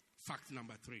 Fact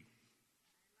number 3.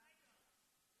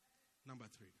 Number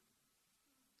 3.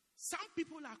 Some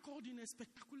people are called in a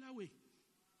spectacular way.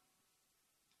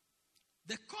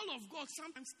 The call of God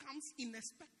sometimes comes in a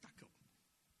spectacle.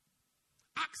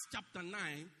 Acts chapter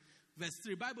 9, verse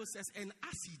 3, Bible says, and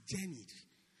as he journeyed,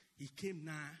 he came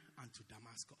nigh unto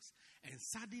Damascus. And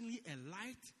suddenly a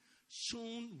light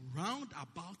shone round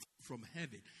about from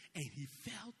heaven, and he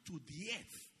fell to the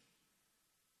earth.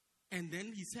 And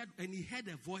then he said, and he heard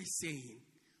a voice saying,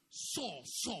 Saul,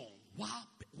 Saul,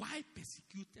 why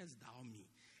persecutest thou me?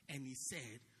 And he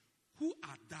said, who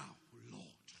art thou, Lord?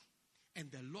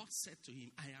 And the Lord said to him,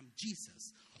 I am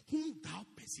Jesus, whom thou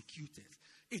persecutest.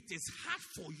 It is hard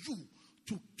for you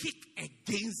to kick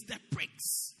against the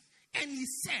pricks. And he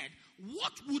said,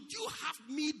 what would you have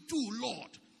me do,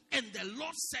 Lord? And the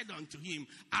Lord said unto him,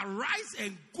 arise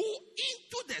and go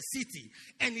into the city,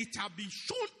 and it shall be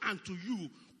shown unto you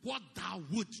what thou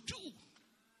wouldst do.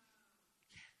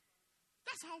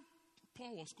 That's how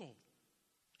Paul was called.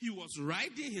 He was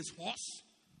riding his horse,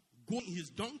 his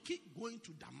donkey, going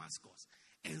to Damascus.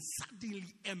 And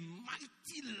suddenly a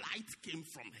mighty light came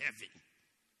from heaven.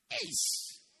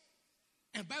 Ace.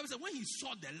 And the Bible said when he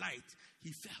saw the light,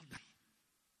 he fell down.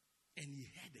 And he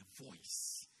heard a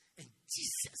voice. And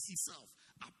Jesus himself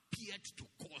appeared to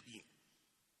call him.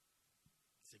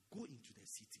 He said, go into the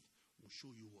city. We'll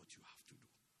show you what you have to do.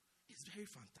 It's very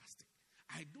fantastic.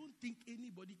 I don't think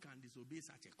anybody can disobey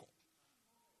such a call.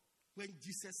 When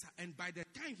Jesus, and by the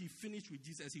time he finished with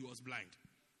Jesus, he was blind.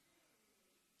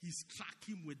 He struck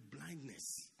him with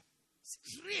blindness.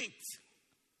 Straight.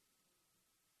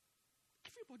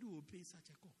 Everybody will obey such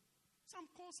a call. Some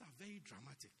calls are very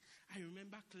dramatic. I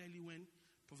remember clearly when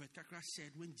Prophet Kakra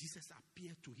said when Jesus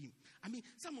appeared to him. I mean,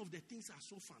 some of the things are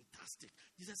so fantastic.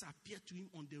 Jesus appeared to him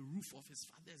on the roof of his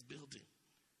father's building.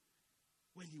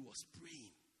 When he was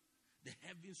praying, the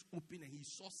heavens opened and he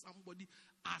saw somebody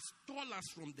as tall as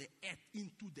from the earth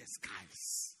into the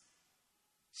skies.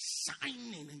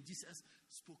 shining. And Jesus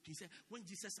spoke. He said, when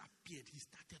Jesus appeared, he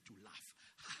started to laugh.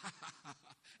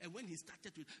 And when he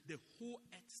started to, the whole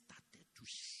earth started to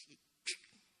shake.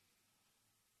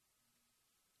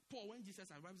 Paul, when Jesus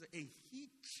arrived, and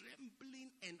he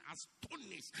trembling and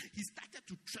astonished, he started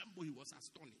to tremble. He was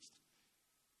astonished.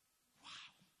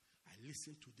 Wow. I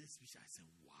listened to this vision. I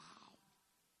said, wow,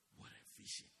 what a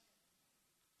vision.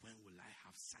 When will I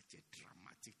have such a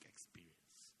dramatic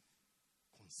experience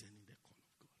concerning the call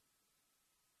of God?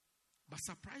 But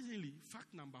surprisingly,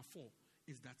 fact number 4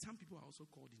 is that some people are also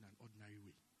called in an ordinary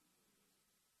way.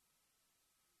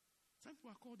 Some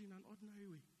people are called in an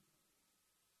ordinary way.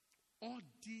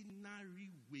 Ordinary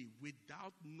way,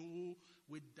 without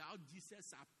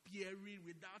Jesus appearing,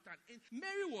 without an angel.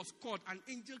 Mary was called. An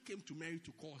angel came to Mary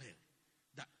to call her,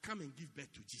 that come and give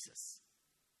birth to Jesus.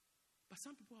 But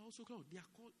some people are also called. They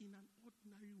are called in an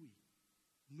ordinary way.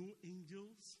 No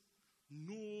angels,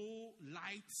 no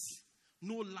lights,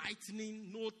 no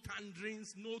lightning, no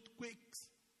thunderings, no quakes.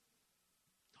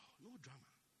 No drama.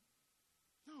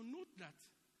 Now note that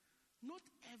not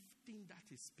everything that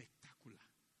is spectacular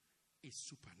is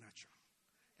supernatural.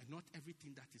 And not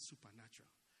everything that is supernatural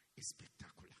is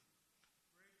spectacular.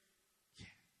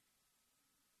 Yeah.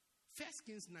 1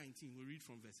 Kings 19, we read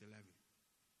from verse 11.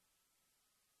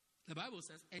 The Bible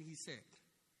says, and he said,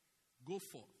 go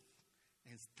forth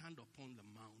and stand upon the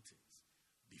mountains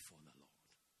before the Lord.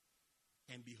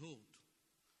 And behold,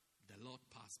 the Lord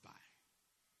passed by.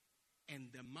 And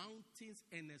the mountains,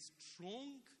 and a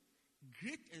strong,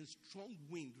 great and strong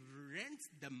wind rent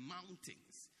the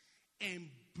mountains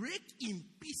and break in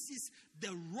pieces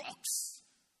the rocks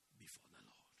before the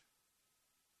Lord.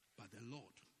 But the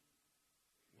Lord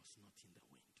was not in the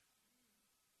wind.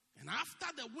 And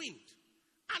after the wind,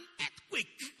 an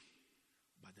earthquake.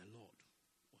 But the Lord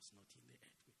was not in the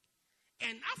earthquake.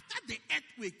 And after the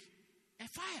earthquake, a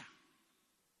fire.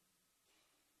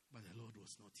 But the Lord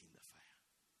was not in the fire.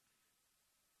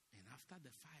 And after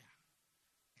the fire,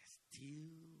 a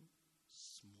still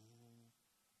small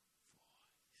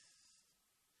voice.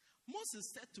 Moses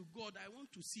said to God, I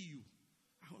want to see you.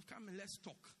 I will come and let's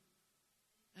talk.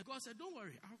 And God said, don't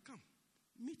worry, I'll come.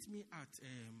 Meet me at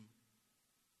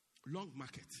Long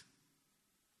Market.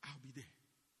 I'll be there.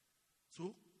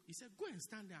 So he said, go and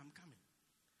stand there, I'm coming.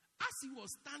 As he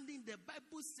was standing, the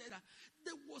Bible said that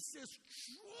there was a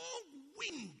strong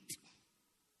wind.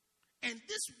 And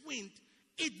this wind,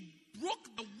 it broke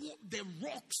the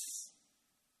rocks.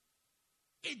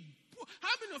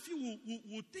 How many of you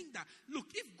will think that,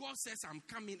 look, if God says I'm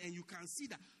coming and you can see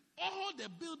that all the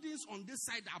buildings on this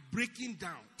side are breaking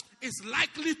down, it's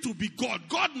likely to be God.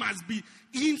 God must be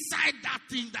inside that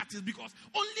thing, that is because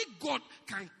only God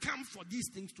can come for these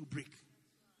things to break.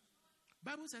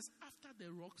 Bible says after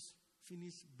the rocks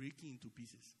finished breaking into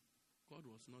pieces, God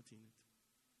was not in it.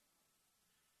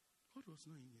 God was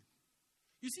not in it.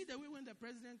 You see the way when the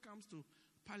president comes to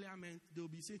parliament, they'll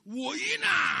be saying,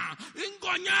 Woina,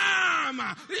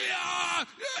 Ingonyama,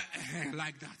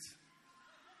 like that.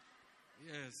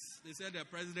 Yes, they said the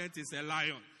president is a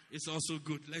lion. It's also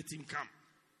good. Let him come.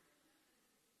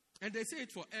 And they say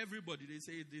it for everybody. They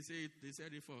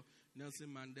said it for Nelson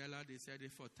Mandela. They said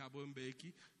it for Thabo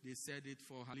Mbeki. They said it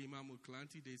for Halima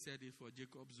Muklanti. They said it for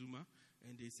Jacob Zuma.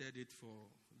 And they said it for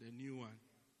the new one,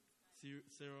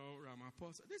 Cyril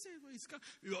Ramaphosa. They say it's coming.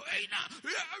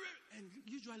 And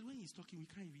usually when he's talking, we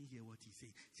can't even hear what he's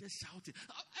saying. Just shouting.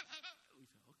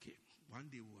 Okay, one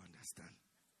day we'll understand.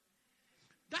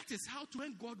 That is how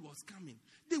when God was coming,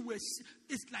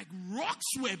 it's like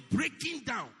rocks were breaking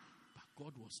down, but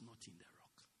God was not in the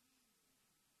rock.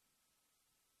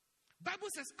 Bible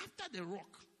says after the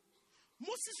rock,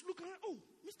 Moses looked around, oh,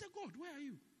 Mr. God, where are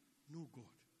you? No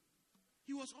God.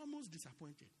 He was almost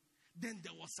disappointed. Then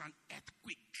there was an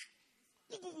earthquake.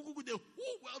 The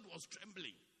whole world was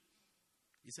trembling.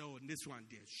 He said, oh, this one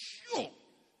there,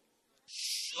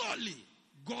 surely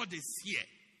God is here.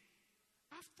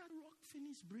 After the rock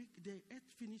finished the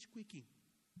earth finished quaking,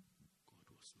 God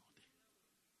was not there.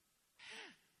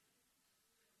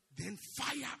 Then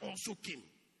fire also came.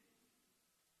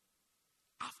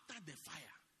 After the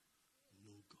fire,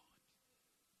 no God.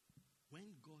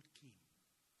 When God came,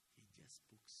 he just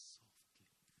spoke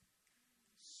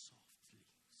softly,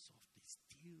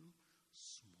 still,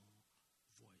 small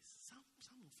voice.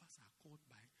 Some of us are called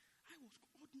by, I was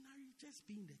ordinary, just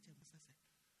being the church. I said,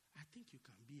 I think you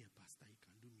can be a pastor, you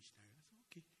can do missionary. I said,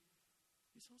 okay.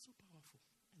 It's also powerful.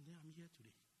 And then I'm here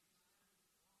today.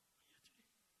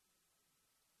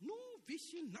 No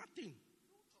vision, nothing.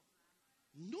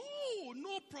 No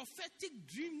prophetic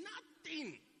dream,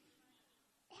 nothing.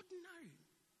 Ordinary.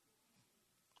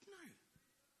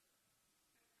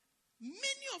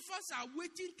 Many of us are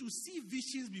waiting to see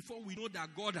visions before we know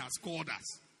that God has called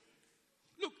us.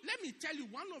 Look, let me tell you,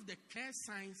 one of the clear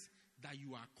signs that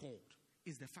you are called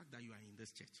is the fact that you are in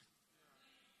this church.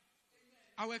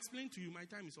 I will explain to you. My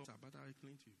time is over, but I'll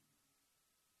explain to you.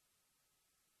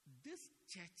 This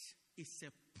church is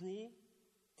a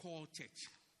pro-call church.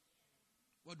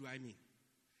 What do I mean?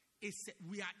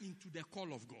 We are into the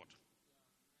call of God.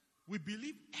 We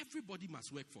believe everybody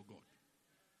must work for God.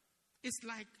 It's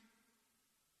like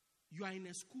you are in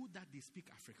a school that they speak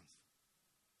Afrikaans.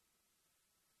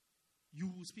 You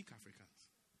will speak Afrikaans.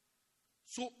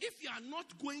 So if you are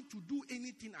not going to do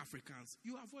anything Afrikaans,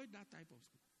 you avoid that type of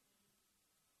school.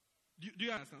 Do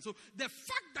you understand? So the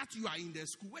fact that you are in the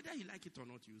school, whether you like it or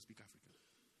not, you will speak Afrikaans.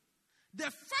 The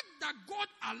fact that God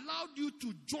allowed you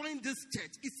to join this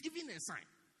church is even a sign.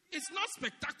 It's not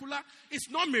spectacular. It's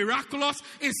not miraculous.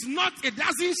 It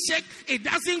doesn't shake. It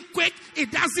doesn't quake.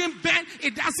 It doesn't bend.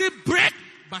 It doesn't break.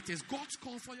 But it's God's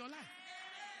call for your life.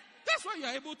 That's why you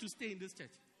are able to stay in this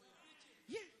church.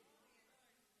 Yeah.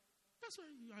 That's why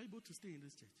you are able to stay in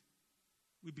this church.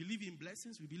 We believe in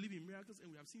blessings. We believe in miracles.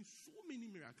 And we have seen so many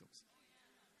miracles.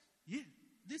 Yeah.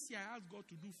 This year I asked God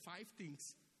to do 5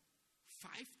 things.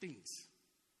 5 things.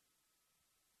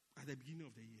 At the beginning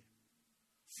of the year.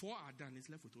 4 are done. It's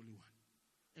left with only 1.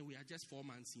 And we are just 4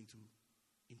 months into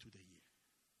the year.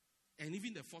 And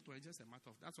even the 4th one is just a matter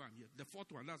of, that's why I'm here. The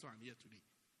 4th one, that's why I'm here today.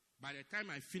 By the time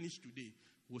I finish today,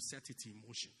 we'll set it in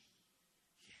motion.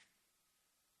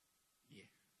 Yeah.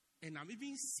 And I'm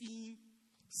even seeing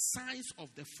signs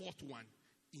of the 4th one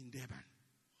in Durban.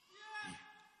 Yeah.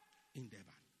 In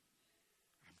Durban.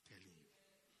 I'm telling you.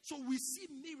 So we see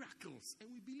miracles and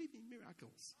we believe in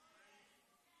miracles.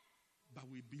 But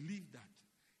we believe that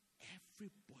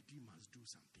everybody must do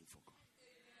something for God.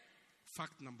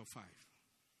 Fact number 5.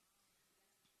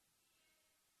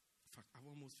 Fact, I've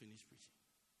almost finished preaching.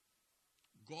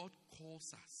 God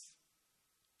calls us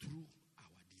through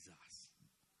our desires.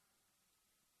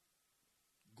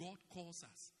 God calls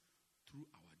us through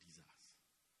our desires.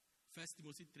 1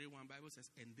 Timothy 3:1 Bible says,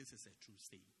 and this is a true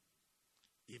saying.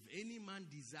 If any man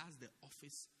desires the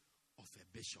office of a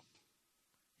bishop,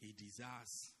 he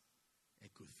desires a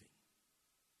good thing.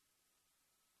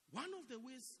 One of the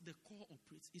ways the call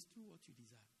operates is through what you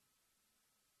desire.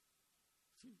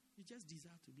 So you just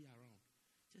desire to be around.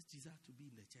 Just desire to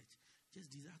be in the church. Just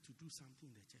desire to do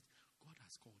something in the church. God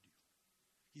has called you.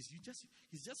 He's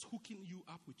just hooking you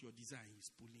up with your desire. He's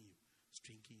pulling you,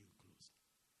 stringing you close.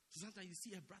 So sometimes you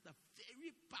see a brother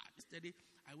very bad. Yesterday,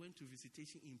 I went to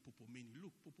visitation in Popomeni.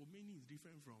 Look, Popomeni is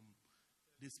different from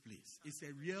this place. It's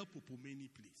a real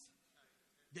Popomeni place.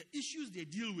 The issues they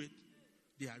deal with,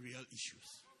 they are real issues.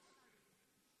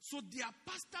 So their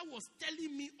pastor was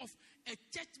telling me of a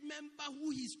church member who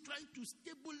he's trying to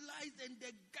stabilize, and the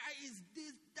guy is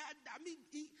this, that. I mean,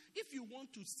 if you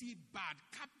want to see bad,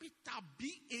 capital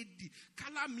B-A-D,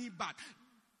 color me bad,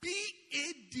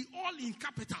 B-A-D, all in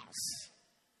capitals.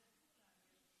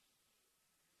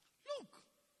 Look.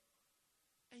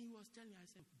 And he was telling me, I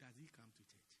said, does he come to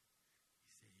church?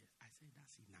 He said, yes. I said,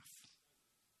 that's enough.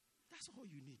 That's all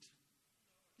you need.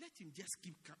 Let him just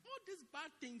keep calm. All these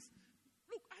bad things.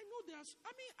 Look, I know there's,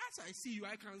 as I see you,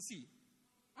 I can see.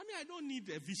 I don't need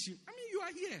a vision. You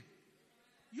are here.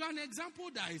 You are an example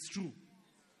that is true.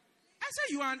 I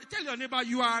say tell your neighbor,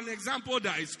 you are an example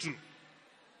that is true.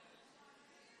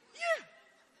 Yeah.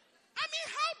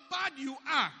 How bad you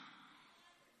are.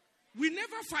 We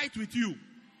never fight with you.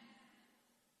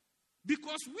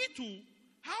 Because we too,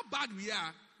 how bad we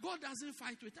are, God doesn't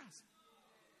fight with us.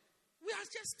 We are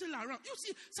just still around. You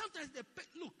see, sometimes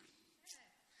look.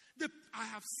 I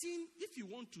have seen, if you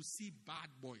want to see bad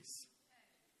boys,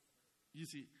 you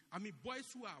see, boys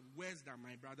who are worse than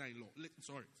my brother-in-law.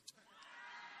 Sorry.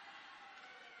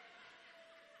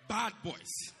 Bad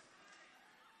boys.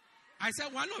 I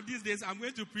said one of these days I'm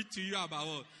going to preach to you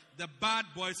about the bad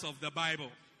boys of the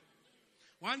Bible.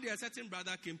 One day a certain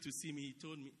brother came to see me. He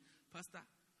told me, Pastor,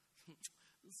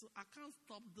 so I can't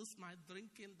stop this my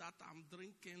drinking that I'm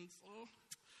drinking. So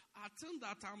I think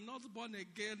that I'm not born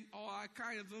again, or I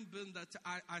can't even be in that.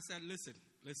 I said,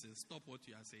 listen, stop what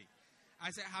you are saying.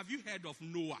 I said, have you heard of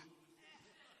Noah?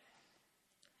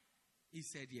 He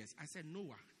said, yes. I said,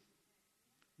 Noah.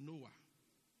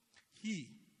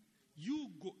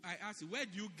 I asked him, where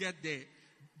do you get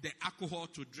the alcohol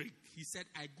to drink? He said,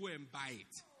 I go and buy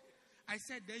it. I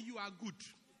said, then you are good.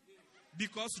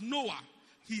 Because Noah,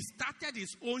 he started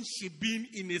his own shebeen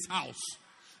in his house.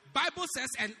 Bible says,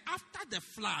 and after the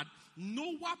flood,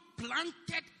 Noah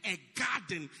planted a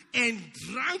garden and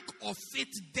drank of it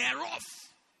thereof.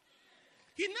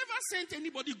 He never sent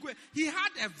anybody go. He had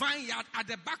a vineyard at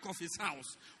the back of his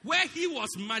house where he was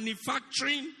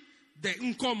manufacturing the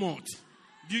nkomot.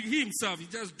 He himself, he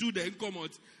just do the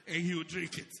nkomot and he will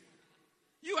drink it.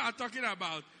 You are talking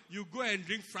about you go and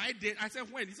drink Friday. I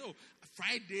said, when? He said, oh,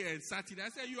 Friday and Saturday. I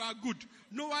said, you are good.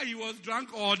 Noah, he was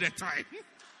drunk all the time.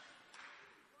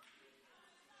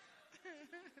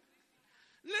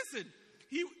 Listen,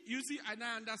 you see, and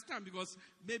I understand because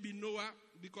maybe Noah,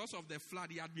 because of the flood,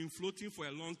 he had been floating for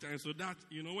a long time. So that,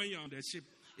 when you're on the ship,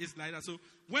 it's like that. So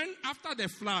when after the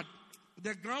flood,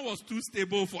 the ground was too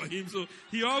stable for him. So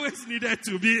he always needed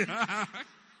to be. I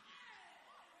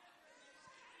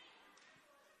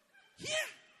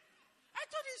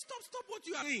told him, stop what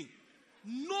you are saying.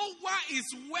 Noah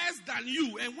is worse than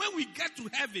you. And when we get to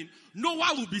heaven,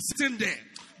 Noah will be sitting there.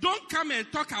 Don't come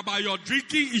and talk about your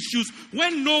drinking issues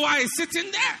when Noah is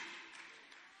sitting there.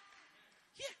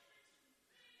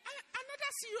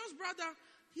 Another serious brother,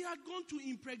 he had gone to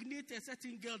impregnate a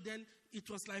certain girl. Then it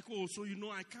was like, oh, so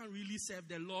I can't really serve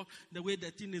the Lord the way the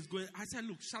thing is going. I said,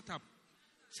 look, shut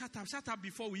up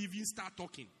before we even start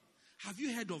talking. Have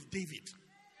you heard of David?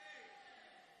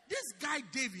 This guy,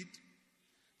 David,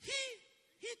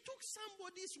 he took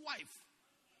somebody's wife,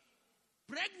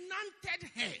 pregnanted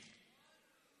her.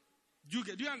 Do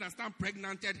you understand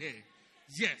pregnanted her?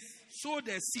 Yes. Sowed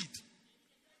the seed.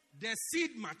 The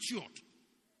seed matured.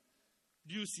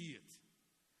 Do you see it?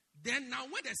 Then now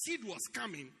when the seed was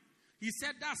coming, he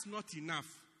said that's not enough.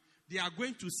 They are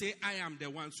going to say I am the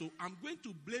one. So I'm going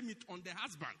to blame it on the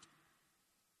husband.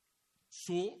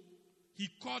 So he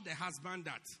called the husband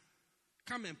that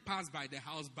come and pass by the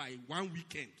house by one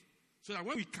weekend. So that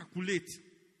when we calculate,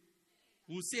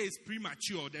 we'll say it's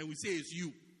premature, then we say it's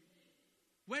you.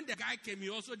 When the guy came, he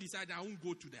also decided I won't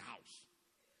go to the house.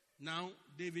 Now,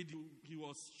 David, he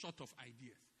was short of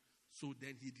ideas. So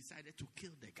then he decided to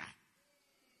kill the guy.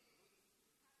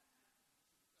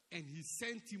 And he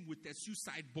sent him with a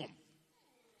suicide bomb.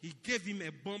 He gave him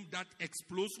a bomb that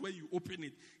explodes when you open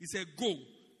it. He said,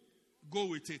 go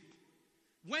with it.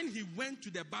 When he went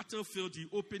to the battlefield, he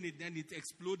opened it, then it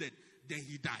exploded, then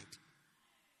he died.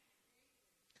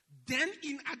 Then,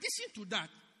 in addition to that,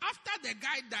 after the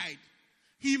guy died,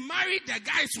 he married the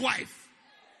guy's wife.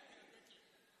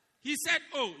 He said,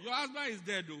 oh, your husband is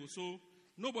dead though, so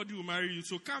nobody will marry you,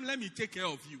 so come, let me take care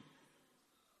of you.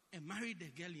 And married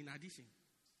the girl in addition.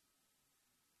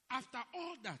 After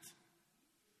all that,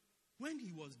 when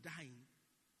he was dying,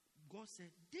 God said,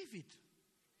 David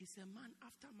is a man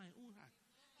after my own heart.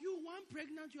 You want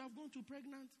pregnant, you have gone to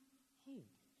pregnant? Oh,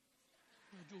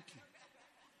 you are joking.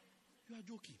 You are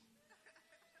joking.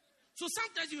 So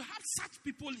sometimes you have such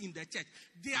people in the church.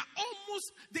 They are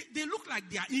almost, they look like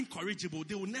they are incorrigible.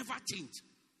 They will never change.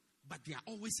 But they are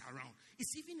always around.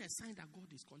 It's even a sign that God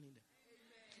is calling them.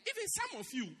 Even some of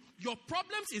you, your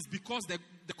problems is because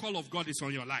the call of God is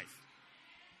on your life.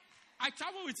 I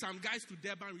traveled with some guys to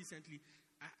Durban recently.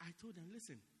 I told them,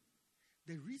 listen,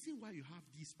 the reason why you have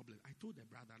these problems, I told the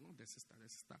brother, not the sister,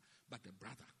 but the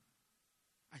brother.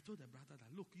 I told the brother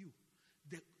that, look,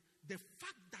 the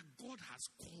fact that God has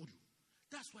called you,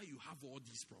 that's why you have all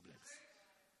these problems.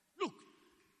 Look,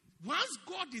 once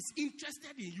God is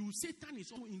interested in you, Satan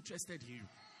is also interested in you.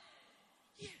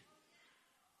 Yeah.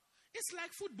 It's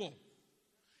like football.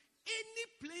 Any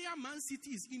player Man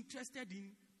City is interested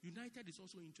in, United is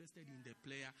also interested in the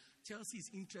player. Chelsea is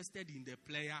interested in the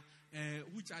player.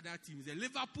 Which other teams?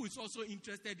 Liverpool is also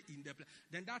interested in the player.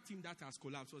 Then that team that has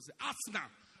collapsed was Arsenal.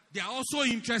 They are also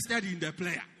interested in the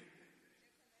player.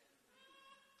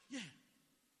 Yeah.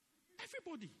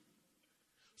 Everybody.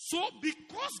 So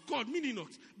because God, meaning not,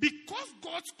 because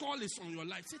God's call is on your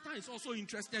life, Satan is also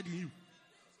interested in you.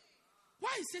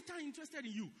 Why is Satan interested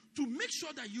in you? To make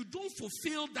sure that you don't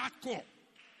fulfill that call.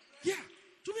 Yeah.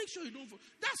 To make sure you don't fulfill.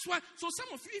 That's why, so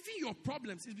some of you, even your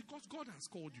problems is because God has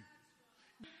called you.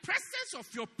 The presence of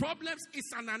your problems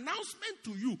is an announcement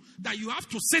to you that you have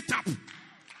to sit up.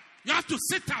 You have to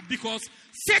sit up because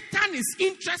Satan is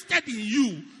interested in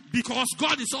you because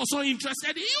God is also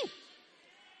interested in you.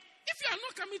 If you are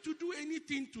not coming to do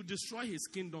anything to destroy his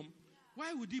kingdom,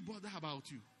 why would he bother about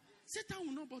you? Satan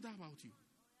will not bother about you.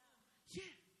 Yeah.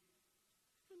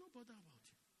 He will not bother about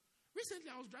you.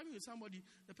 Recently, I was driving with somebody.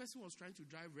 The person was trying to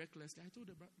drive recklessly. I told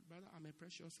the brother, I'm a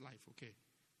precious life, okay?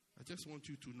 I just want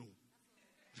you to know.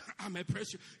 I'm a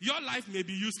precious. Your life may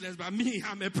be useless, but me,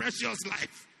 I'm a precious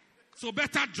life. So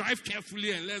better drive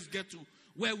carefully and let's get to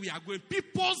where we are going.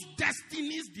 People's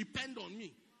destinies depend on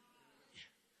me. Yeah.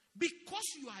 Because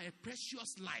you are a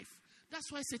precious life. That's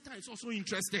why Satan is also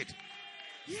interested.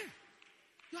 Yeah.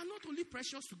 You are not only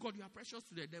precious to God, you are precious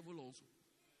to the devil also.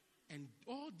 And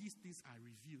all these things are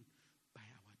revealed by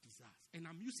And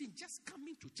I'm using just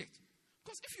coming to church.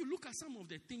 Because if you look at some of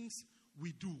the things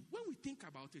we do, when we think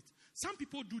about it, some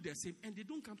people do the same and they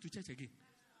don't come to church again.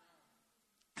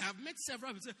 I have met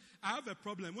several people say, I have a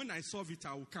problem. When I solve it,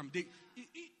 I will come.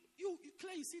 You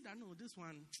see that, no, this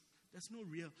one, there's no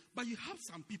real. But you have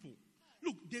some people.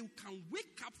 Look, they can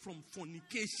wake up from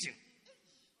fornication.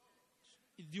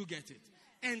 You get it?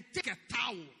 And take a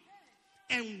towel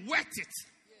and wet it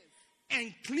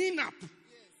and clean up.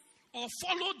 Or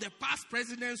follow the past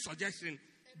president's suggestion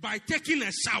by taking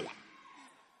a shower.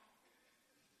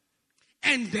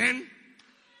 And then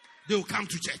they will come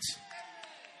to church.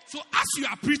 So as you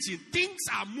are preaching, things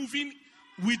are moving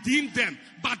within them.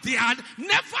 But they had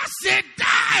never said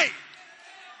die.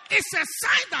 It's a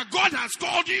sign that God has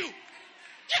called you.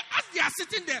 Yeah, as they are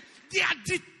sitting there, they are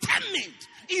determined.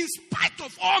 In spite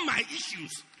of all my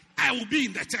issues, I will be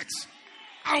in the church.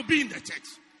 I will be in the church.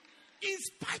 In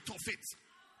spite of it.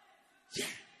 Yeah.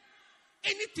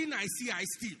 Anything I see, I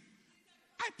steal.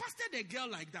 I pastored a girl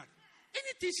like that.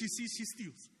 Anything she sees, she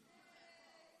steals.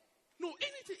 No,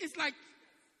 anything. It's like,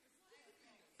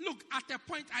 look, at a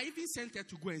point, I even sent her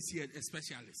to go and see a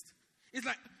specialist. It's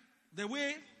like, the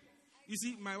way, you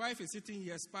see, my wife is sitting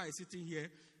here, Spa is sitting here.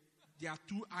 There are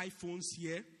 2 iPhones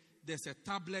here. There's a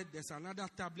tablet. There's another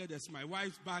tablet. There's my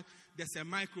wife's bag. There's a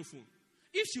microphone.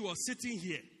 If she was sitting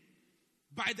here,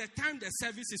 by the time the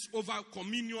service is over,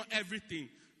 communion, everything,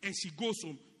 and she goes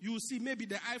home, you will see maybe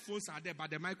the iPhones are there, but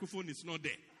the microphone is not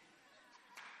there.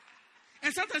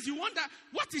 And sometimes you wonder,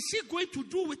 what is she going to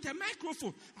do with the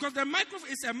microphone? Because the microphone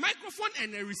is a microphone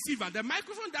and a receiver. The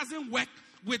microphone doesn't work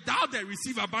without the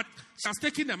receiver, but she has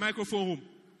taken the microphone home.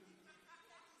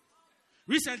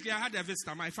 Recently, I had a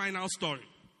visitor, my final story.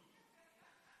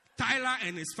 Tyler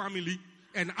and his family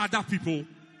and other people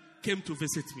came to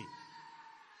visit me.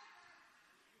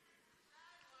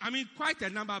 I mean, quite a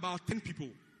number, about 10 people.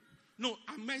 No,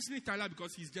 I'm mentioning Tyler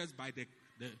because he's just by the.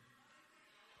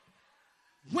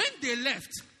 When they left,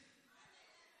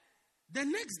 the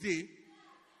next day,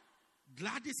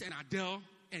 Gladys and Adele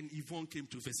and Yvonne came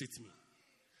to visit me.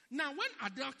 Now, when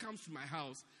Adele comes to my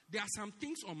house, there are some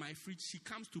things on my fridge she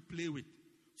comes to play with.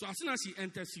 So as soon as she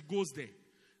enters, she goes there.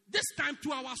 This time,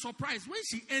 to our surprise, when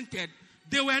she entered,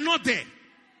 they were not there.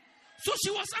 So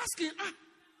she was asking,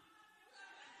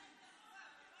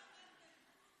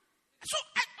 So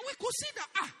we could see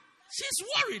that, she's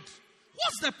worried.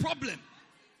 What's the problem?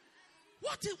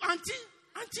 What, auntie,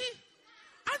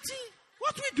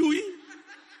 what we doing?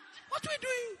 What we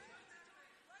doing?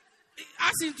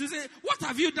 Asking to say, what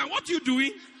have you done? What you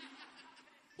doing?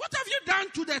 What have you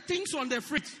done to the things on the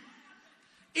fridge?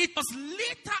 It was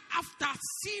later, after a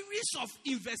series of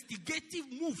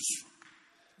investigative moves,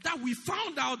 that we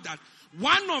found out that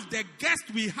one of the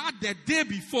guests we had the day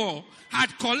before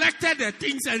had collected the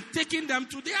things and taken them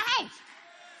to their house.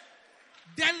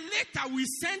 Then later we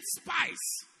sent spies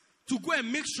to go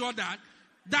and make sure that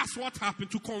that's what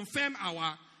happened, to confirm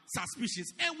our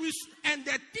suspicions. And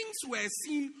the things were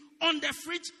seen on the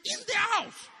fridge in their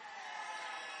house.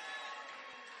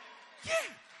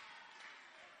 Yeah.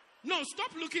 No,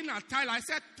 stop looking at Tyler. I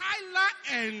said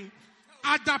Tyler and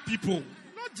other people,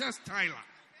 not just Tyler.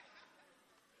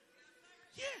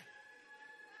 Yeah.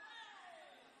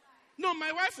 No,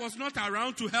 my wife was not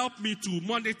around to help me to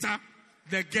monitor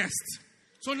the guests.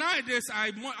 So nowadays,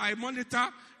 I monitor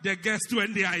the guests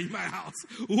when they are in my house.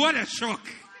 What a shock.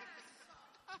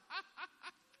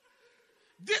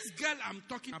 This girl I'm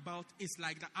talking about is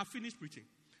like that. I finished preaching.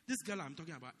 This girl I'm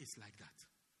talking about is like that.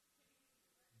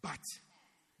 But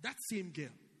that same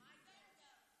girl,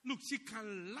 look, she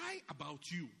can lie about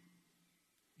you.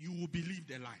 You will believe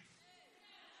the lie.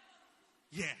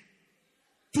 Yeah.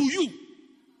 To you.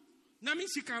 That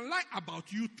means she can lie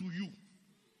about you to you.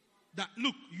 That,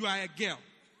 look, you are a girl.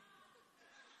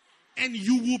 And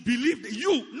you will believe that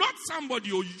you, not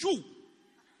somebody or you.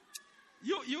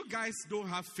 You guys don't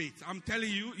have faith. I'm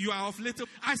telling you, you are of little.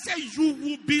 I say you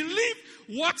will believe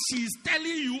what she is telling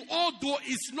you, although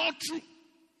it's not true.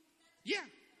 Yeah.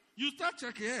 You start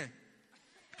checking here.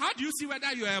 How do you see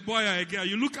whether you are a boy or a girl?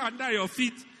 You look under your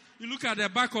feet. You look at the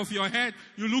back of your head.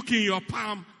 You look in your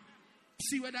palm.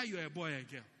 See whether you are a boy or a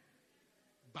girl.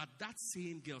 But that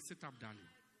same girl, sit up, Daniel.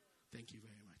 Thank you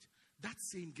very much. That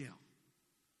same girl,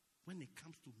 when it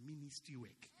comes to ministry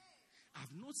work,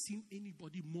 I've not seen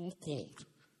anybody more called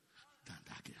than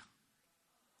that girl.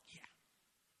 Yeah.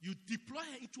 You deploy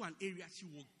her into an area, she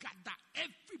will gather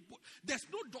everybody. There's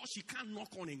no door she can't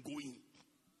knock on and go in.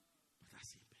 But that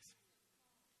same person.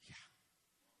 Yeah.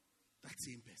 That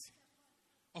same person.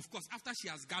 Of course, after she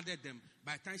has gathered them,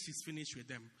 by the time she's finished with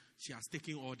them, she has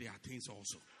taken all their things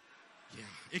also. Yeah.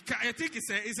 I think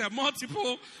it's a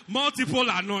multiple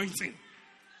anointing.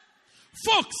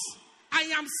 Folks, I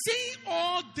am saying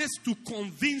all this to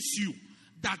convince you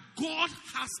that God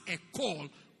has a call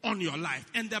on your life.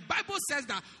 And the Bible says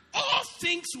that all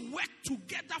things work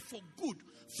together for good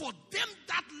for them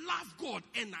that love God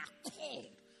and are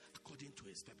called according to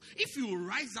his purpose. If you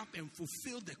rise up and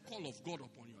fulfill the call of God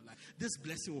upon your life, this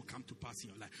blessing will come to pass in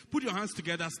your life. Put your hands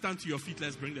together, stand to your feet.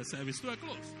 Let's bring the service to a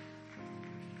close.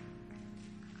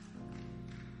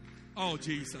 Oh,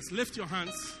 Jesus. Lift your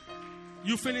hands.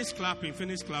 You finish clapping.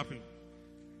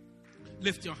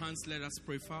 Lift your hands. Let us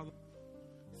pray, Father.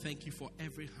 Thank you for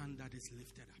every hand that is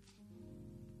lifted up.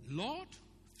 Lord,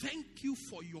 thank you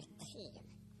for your call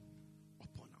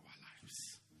upon our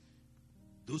lives.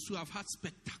 Those who have had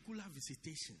spectacular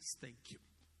visitations, thank you.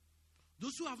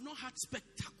 Those who have not had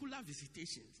spectacular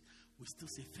visitations, we still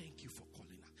say thank you for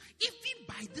calling us. Even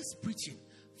by this preaching,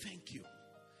 thank you.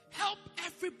 Help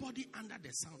everybody under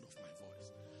the sound of my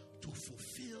voice to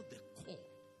fulfill the call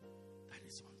that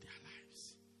is on their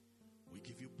lives. We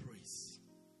give you praise.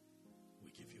 We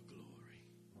give you glory.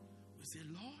 We say,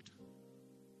 Lord,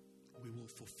 we will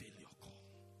fulfill your call.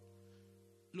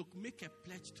 Look, make a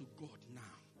pledge to God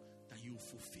now that you will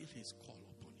fulfill his call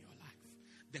upon your life.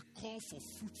 The call for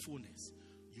fruitfulness,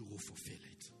 you will fulfill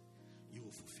it. You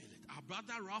will fulfill it. Our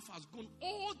brother Ralph has gone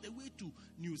all the way to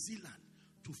New Zealand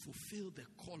to fulfill the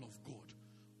call of God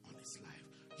on his life.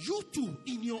 You too,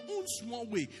 in your own small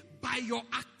way, by your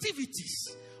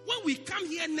activities. When we come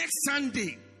here next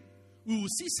Sunday, we will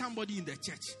see somebody in the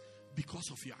church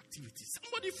because of your activities.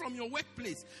 Somebody from your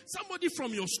workplace, somebody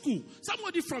from your school,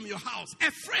 somebody from your house, a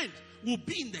friend will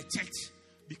be in the church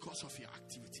because of your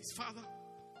activities. Father,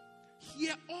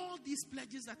 hear all these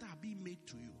pledges that are being made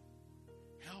to you.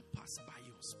 Help us by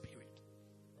your Spirit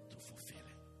to fulfill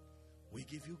it. We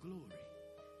give you glory.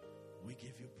 We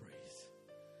give you praise.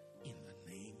 In the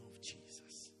name of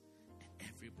Jesus. And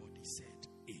everybody said,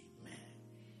 amen.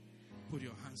 Put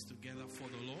your hands together for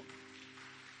the Lord.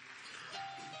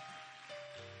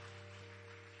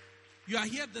 You are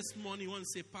here this morning. You want to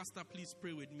say, Pastor, please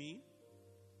pray with me.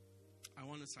 I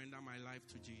want to surrender my life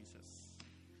to Jesus.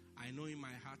 I know in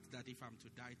my heart that if I'm to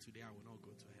die today, I will not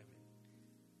go to heaven.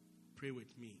 Pray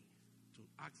with me to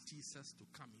ask Jesus to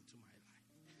come into my life.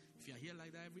 If you are here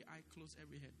like that, every eye closed,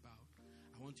 every head bowed,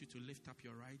 I want you to lift up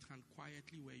your right hand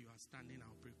quietly where you are standing.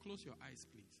 I'll pray. Close your eyes,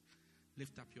 please.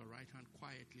 Lift up your right hand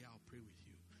quietly. I'll pray with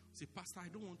you. Say, Pastor, I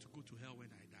don't want to go to hell when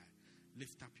I die.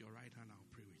 Lift up your right hand. I'll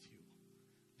pray with you.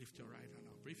 Lift your right hand.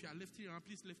 I'll pray. If you are lifting your hand,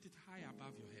 please lift it high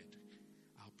above your head.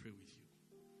 I'll pray with you.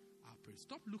 I'll pray.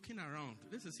 Stop looking around.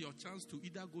 This is your chance to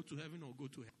either go to heaven or go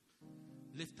to hell.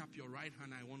 Lift up your right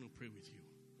hand. I want to pray with you.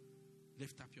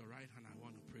 Lift up your right hand. I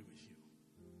want to pray with you.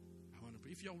 I want to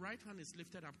pray. If your right hand is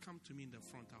lifted up, come to me in the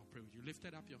front. I'll pray with you.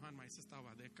 Lifted up your hand, my sister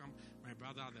over there. Come, my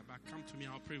brother at the back. Come to me.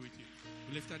 I'll pray with you.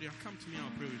 You lifted your hand. Come to me.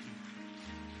 I'll pray with you.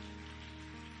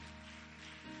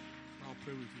 I'll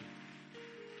pray with you.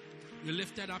 You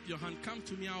lifted up your hand. Come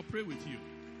to me. I'll pray with you.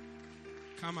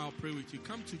 Come, I'll pray with you.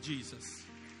 Come to Jesus.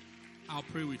 I'll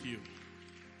pray with you.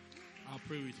 I'll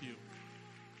pray with you.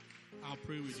 I'll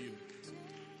pray with you.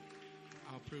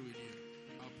 I'll pray with you.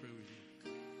 I'll pray with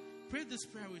you. Pray this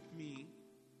prayer with me,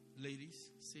 ladies.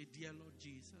 Say, dear Lord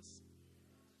Jesus,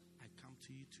 I come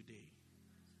to you today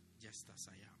just as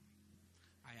I am.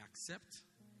 I accept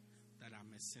that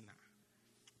I'm a sinner.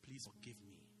 Please forgive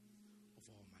me of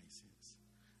all my sins.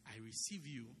 I receive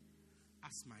you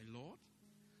as my Lord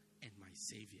and my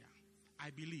Savior.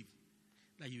 I believe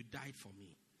that you died for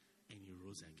me and you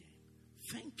rose again.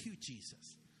 Thank you,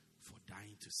 Jesus, for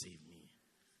dying to save me.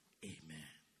 Amen.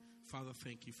 Father,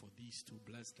 thank you for these two.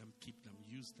 Bless them, keep them,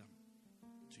 use them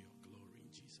to your glory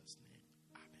in Jesus' name.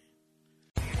 Amen.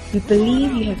 We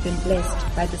believe you have been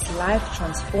blessed by this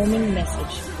life-transforming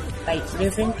message by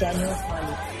Reverend Daniel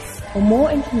Harley. For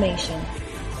more information,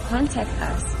 contact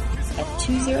us at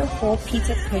 204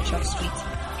 Peter Kirchhoff Street,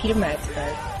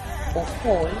 Pietermaritzburg, or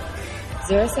call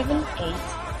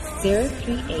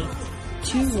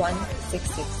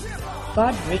 078-038-2166.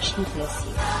 God richly bless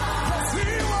you.